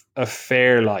life, a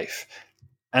fair life,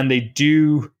 and they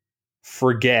do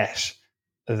forget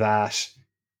that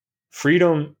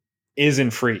freedom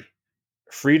isn't free.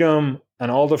 Freedom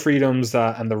and all the freedoms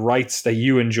that and the rights that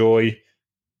you enjoy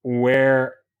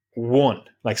were won.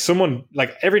 Like someone,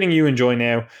 like everything you enjoy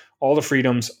now, all the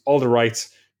freedoms, all the rights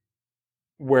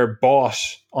were bought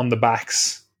on the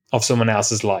backs of someone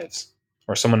else's lives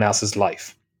or someone else's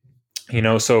life. You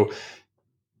know, so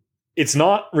it's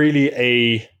not really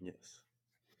a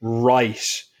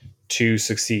right to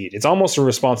succeed. It's almost a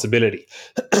responsibility.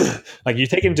 Like you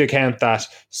take into account that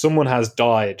someone has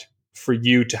died for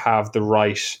you to have the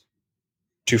right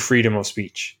to freedom of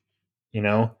speech. You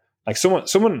know, like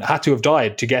someone had to have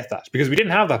died to get that, because we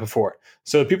didn't have that before.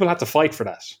 So people had to fight for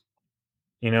that.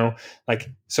 You know, like,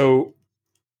 so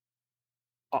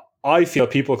I feel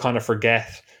people kind of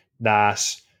forget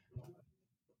that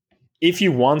if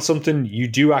you want something, you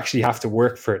do actually have to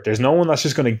work for it. There's no one that's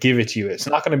just going to give it to you. It's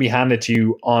not going to be handed to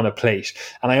you on a plate.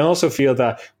 And I also feel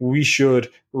that we should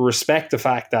respect the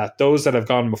fact that those that have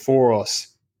gone before us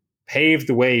paved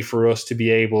the way for us to be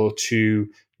able to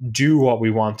do what we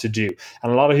want to do.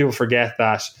 And a lot of people forget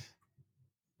that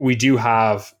we do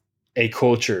have a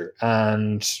culture,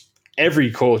 and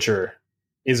every culture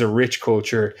is a rich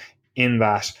culture in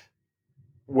that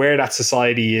where that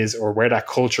society is or where that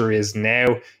culture is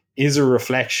now is a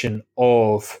reflection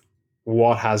of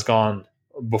what has gone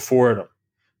before them,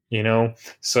 you know?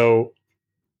 So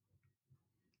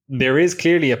there is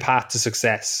clearly a path to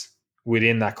success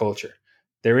within that culture.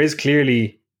 There is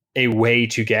clearly a way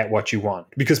to get what you want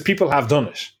because people have done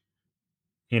it,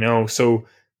 you know? So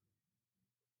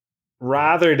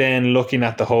rather than looking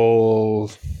at the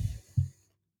whole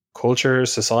culture,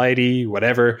 society,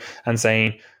 whatever, and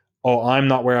saying, oh, I'm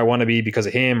not where I want to be because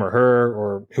of him or her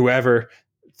or whoever,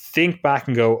 think back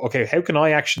and go, okay, how can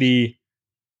I actually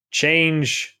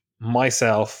change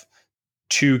myself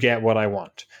to get what I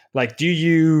want? Like,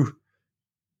 you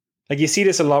see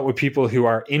this a lot with people who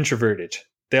are introverted.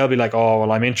 They'll be like, oh,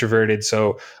 well, I'm introverted,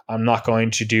 so I'm not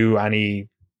going to do any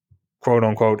quote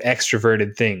unquote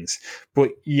extroverted things. But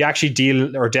you actually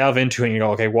delve into it and you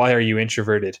go, okay, why are you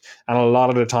introverted? And a lot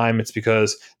of the time it's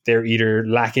because they're either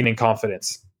lacking in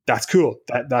confidence. That's cool.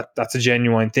 That's a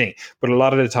genuine thing. But a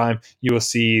lot of the time you will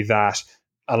see that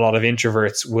a lot of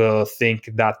introverts will think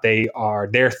that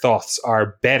their thoughts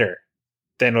are better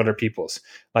than other people's.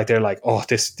 Like they're like, oh,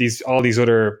 all these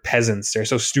other peasants, they're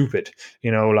so stupid.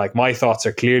 Like my thoughts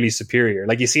are clearly superior.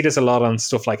 Like you see this a lot on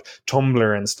stuff like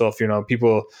Tumblr and stuff.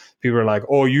 People are like,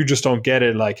 oh, you just don't get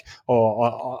it. Like,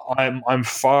 oh, I'm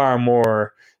far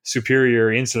more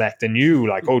superior intellect than you.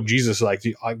 Like, oh Jesus, like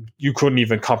you couldn't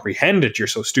even comprehend it. You're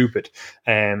so stupid.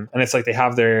 And it's like they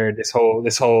have this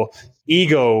whole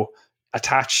ego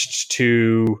attached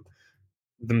to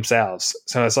themselves.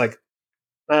 So it's like,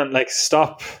 man, like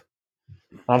stop.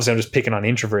 Obviously I'm just picking on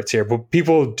introverts here, but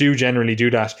people do generally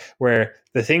do that, where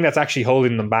the thing that's actually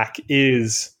holding them back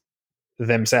is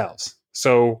themselves.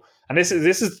 So, and this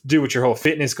is to do with your whole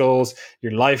fitness goals,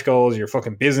 your life goals, your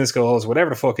fucking business goals, whatever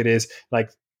the fuck it is. Like,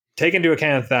 take into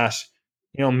account that,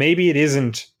 maybe it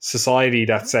isn't society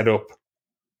that's set up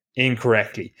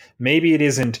incorrectly. Maybe it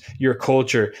isn't your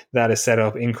culture that is set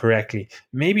up incorrectly.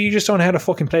 Maybe you just don't know how to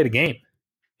fucking play the game.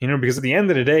 Because at the end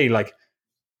of the day, like,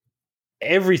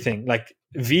 everything, like,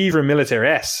 vivre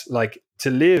militaris, like, to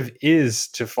live is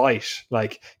to fight.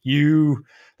 Like,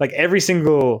 every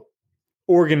single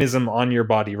organism on your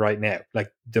body right now,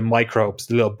 like the microbes,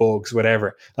 the little bugs,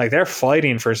 whatever, like, they're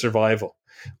fighting for survival.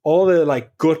 All the,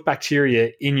 like, gut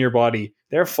bacteria in your body,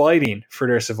 they're fighting for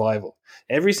their survival.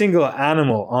 Every single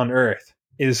animal on earth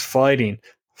is fighting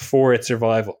for its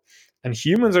survival. And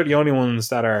humans are the only ones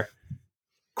that are,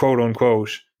 quote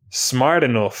unquote, smart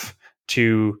enough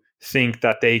to think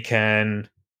that they can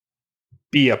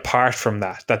be apart from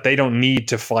that they don't need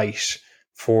to fight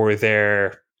for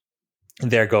their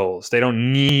goals. They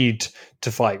don't need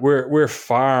to fight. We're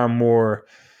far more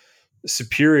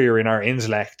superior in our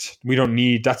intellect. We don't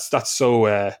need, that's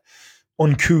so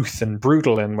uncouth and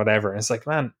brutal and whatever. And it's like,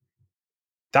 man,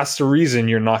 that's the reason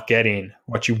you're not getting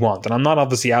what you want. And I'm not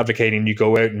obviously advocating you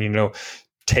go out and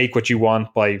take what you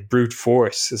want by brute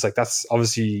force. It's like, that's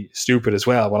obviously stupid as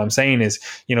well. What I'm saying is,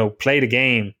 play the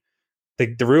game.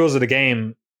 The rules of the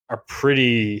game are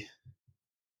pretty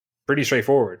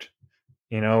straightforward.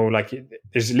 Like,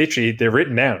 there's literally, they're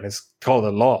written down. It's called a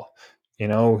law.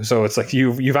 So it's like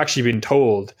you've actually been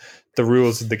told the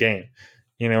rules of the game.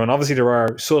 And obviously there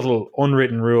are subtle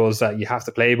unwritten rules that you have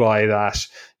to play by that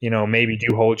maybe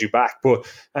do hold you back. But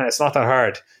it's not that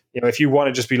hard. If you want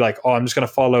to just be like, oh, I'm just going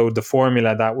to follow the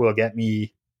formula that will get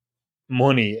me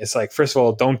money, it's like, first of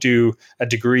all, don't do a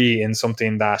degree in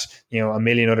something that a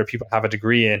million other people have a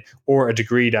degree in, or a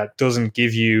degree that doesn't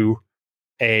give you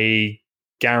a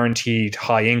guaranteed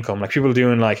high income. Like, people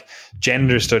doing like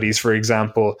gender studies, for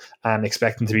example, and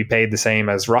expecting to be paid the same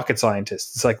as rocket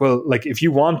scientists. It's like, well, like, if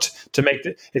you want to make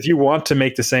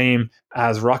the same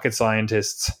as rocket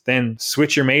scientists, then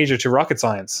switch your major to rocket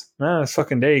science.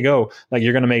 Fucking, there you go. Like,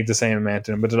 you're going to make the same amount.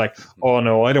 But they're like, oh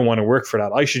no, I don't want to work for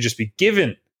that. I should just be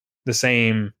given the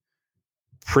same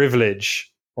privilege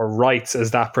or rights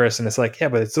as that person. It's like, yeah,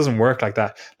 but it doesn't work like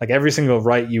that. Like, every single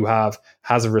right you have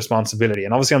has a responsibility.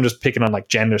 And obviously I'm just picking on like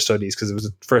gender studies because it was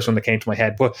the first one that came to my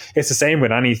head, but it's the same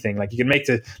with anything. Like, you can make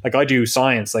like, I do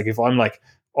science. Like, if I'm like,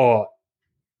 oh,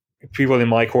 people in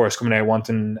my course coming out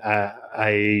wanting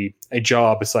a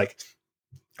job, it's like,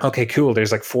 okay, cool.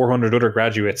 There's like 400 other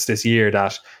graduates this year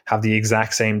that have the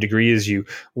exact same degree as you.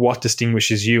 What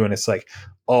distinguishes you? And it's like,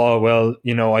 oh, well,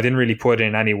 I didn't really put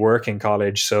in any work in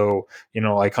college. So,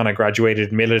 I kind of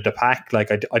graduated middle of the pack.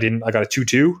 Like, I got a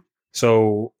 2.2.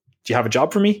 So do you have a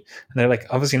job for me? And they're like,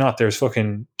 obviously not. There's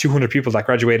fucking 200 people that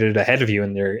graduated ahead of you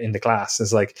in the class.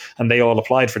 It's like, and they all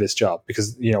applied for this job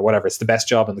because, whatever, it's the best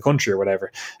job in the country or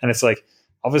whatever. And it's like,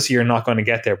 obviously you're not going to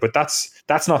get there, but that's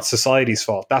not society's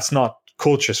fault. That's not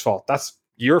culture's fault. That's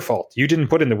your fault. You didn't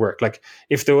put in the work. Like,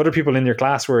 if the other people in your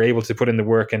class were able to put in the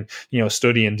work and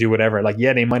study and do whatever, like,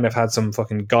 yeah, they might have had some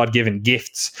fucking God-given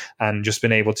gifts and just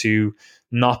been able to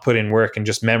not put in work and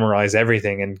just memorize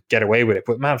everything and get away with it.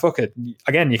 But man, fuck it.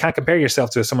 Again, you can't compare yourself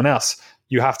to someone else.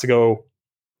 You have to go,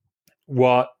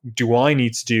 what do I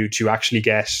need to do to actually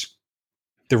get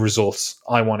the results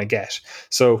I want to get?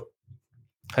 So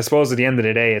I suppose at the end of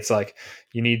the day, it's like,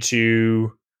 you need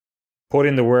to put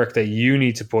in the work that you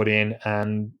need to put in,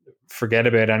 and forget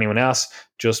about anyone else,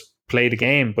 just play the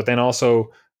game, but then also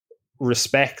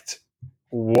respect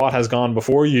what has gone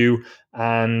before you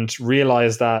and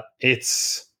realize that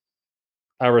it's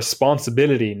a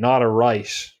responsibility, not a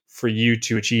right, for you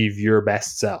to achieve your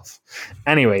best self.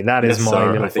 Anyway, that is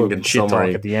my little fucking shit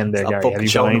talk at the end there, Gary. Stop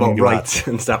shouting about rights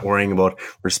and start worrying about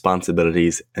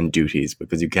responsibilities and duties,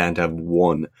 because you can't have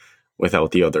one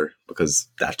without the other, because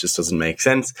that just doesn't make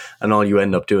sense. And all you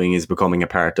end up doing is becoming a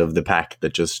part of the pack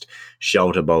that just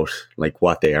shout about like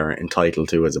what they are entitled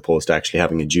to, as opposed to actually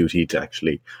having a duty to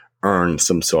actually earn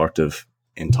some sort of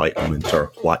entitlement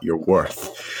or what you're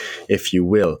worth, if you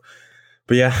will.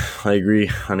 But yeah, I agree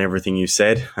on everything you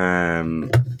said.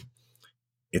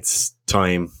 It's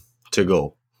time to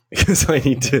go because I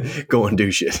need to go and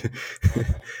do shit.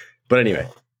 But anyway.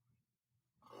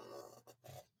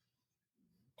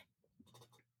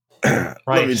 Right.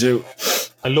 Love you too.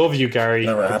 I love you, Gary.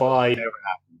 Bye.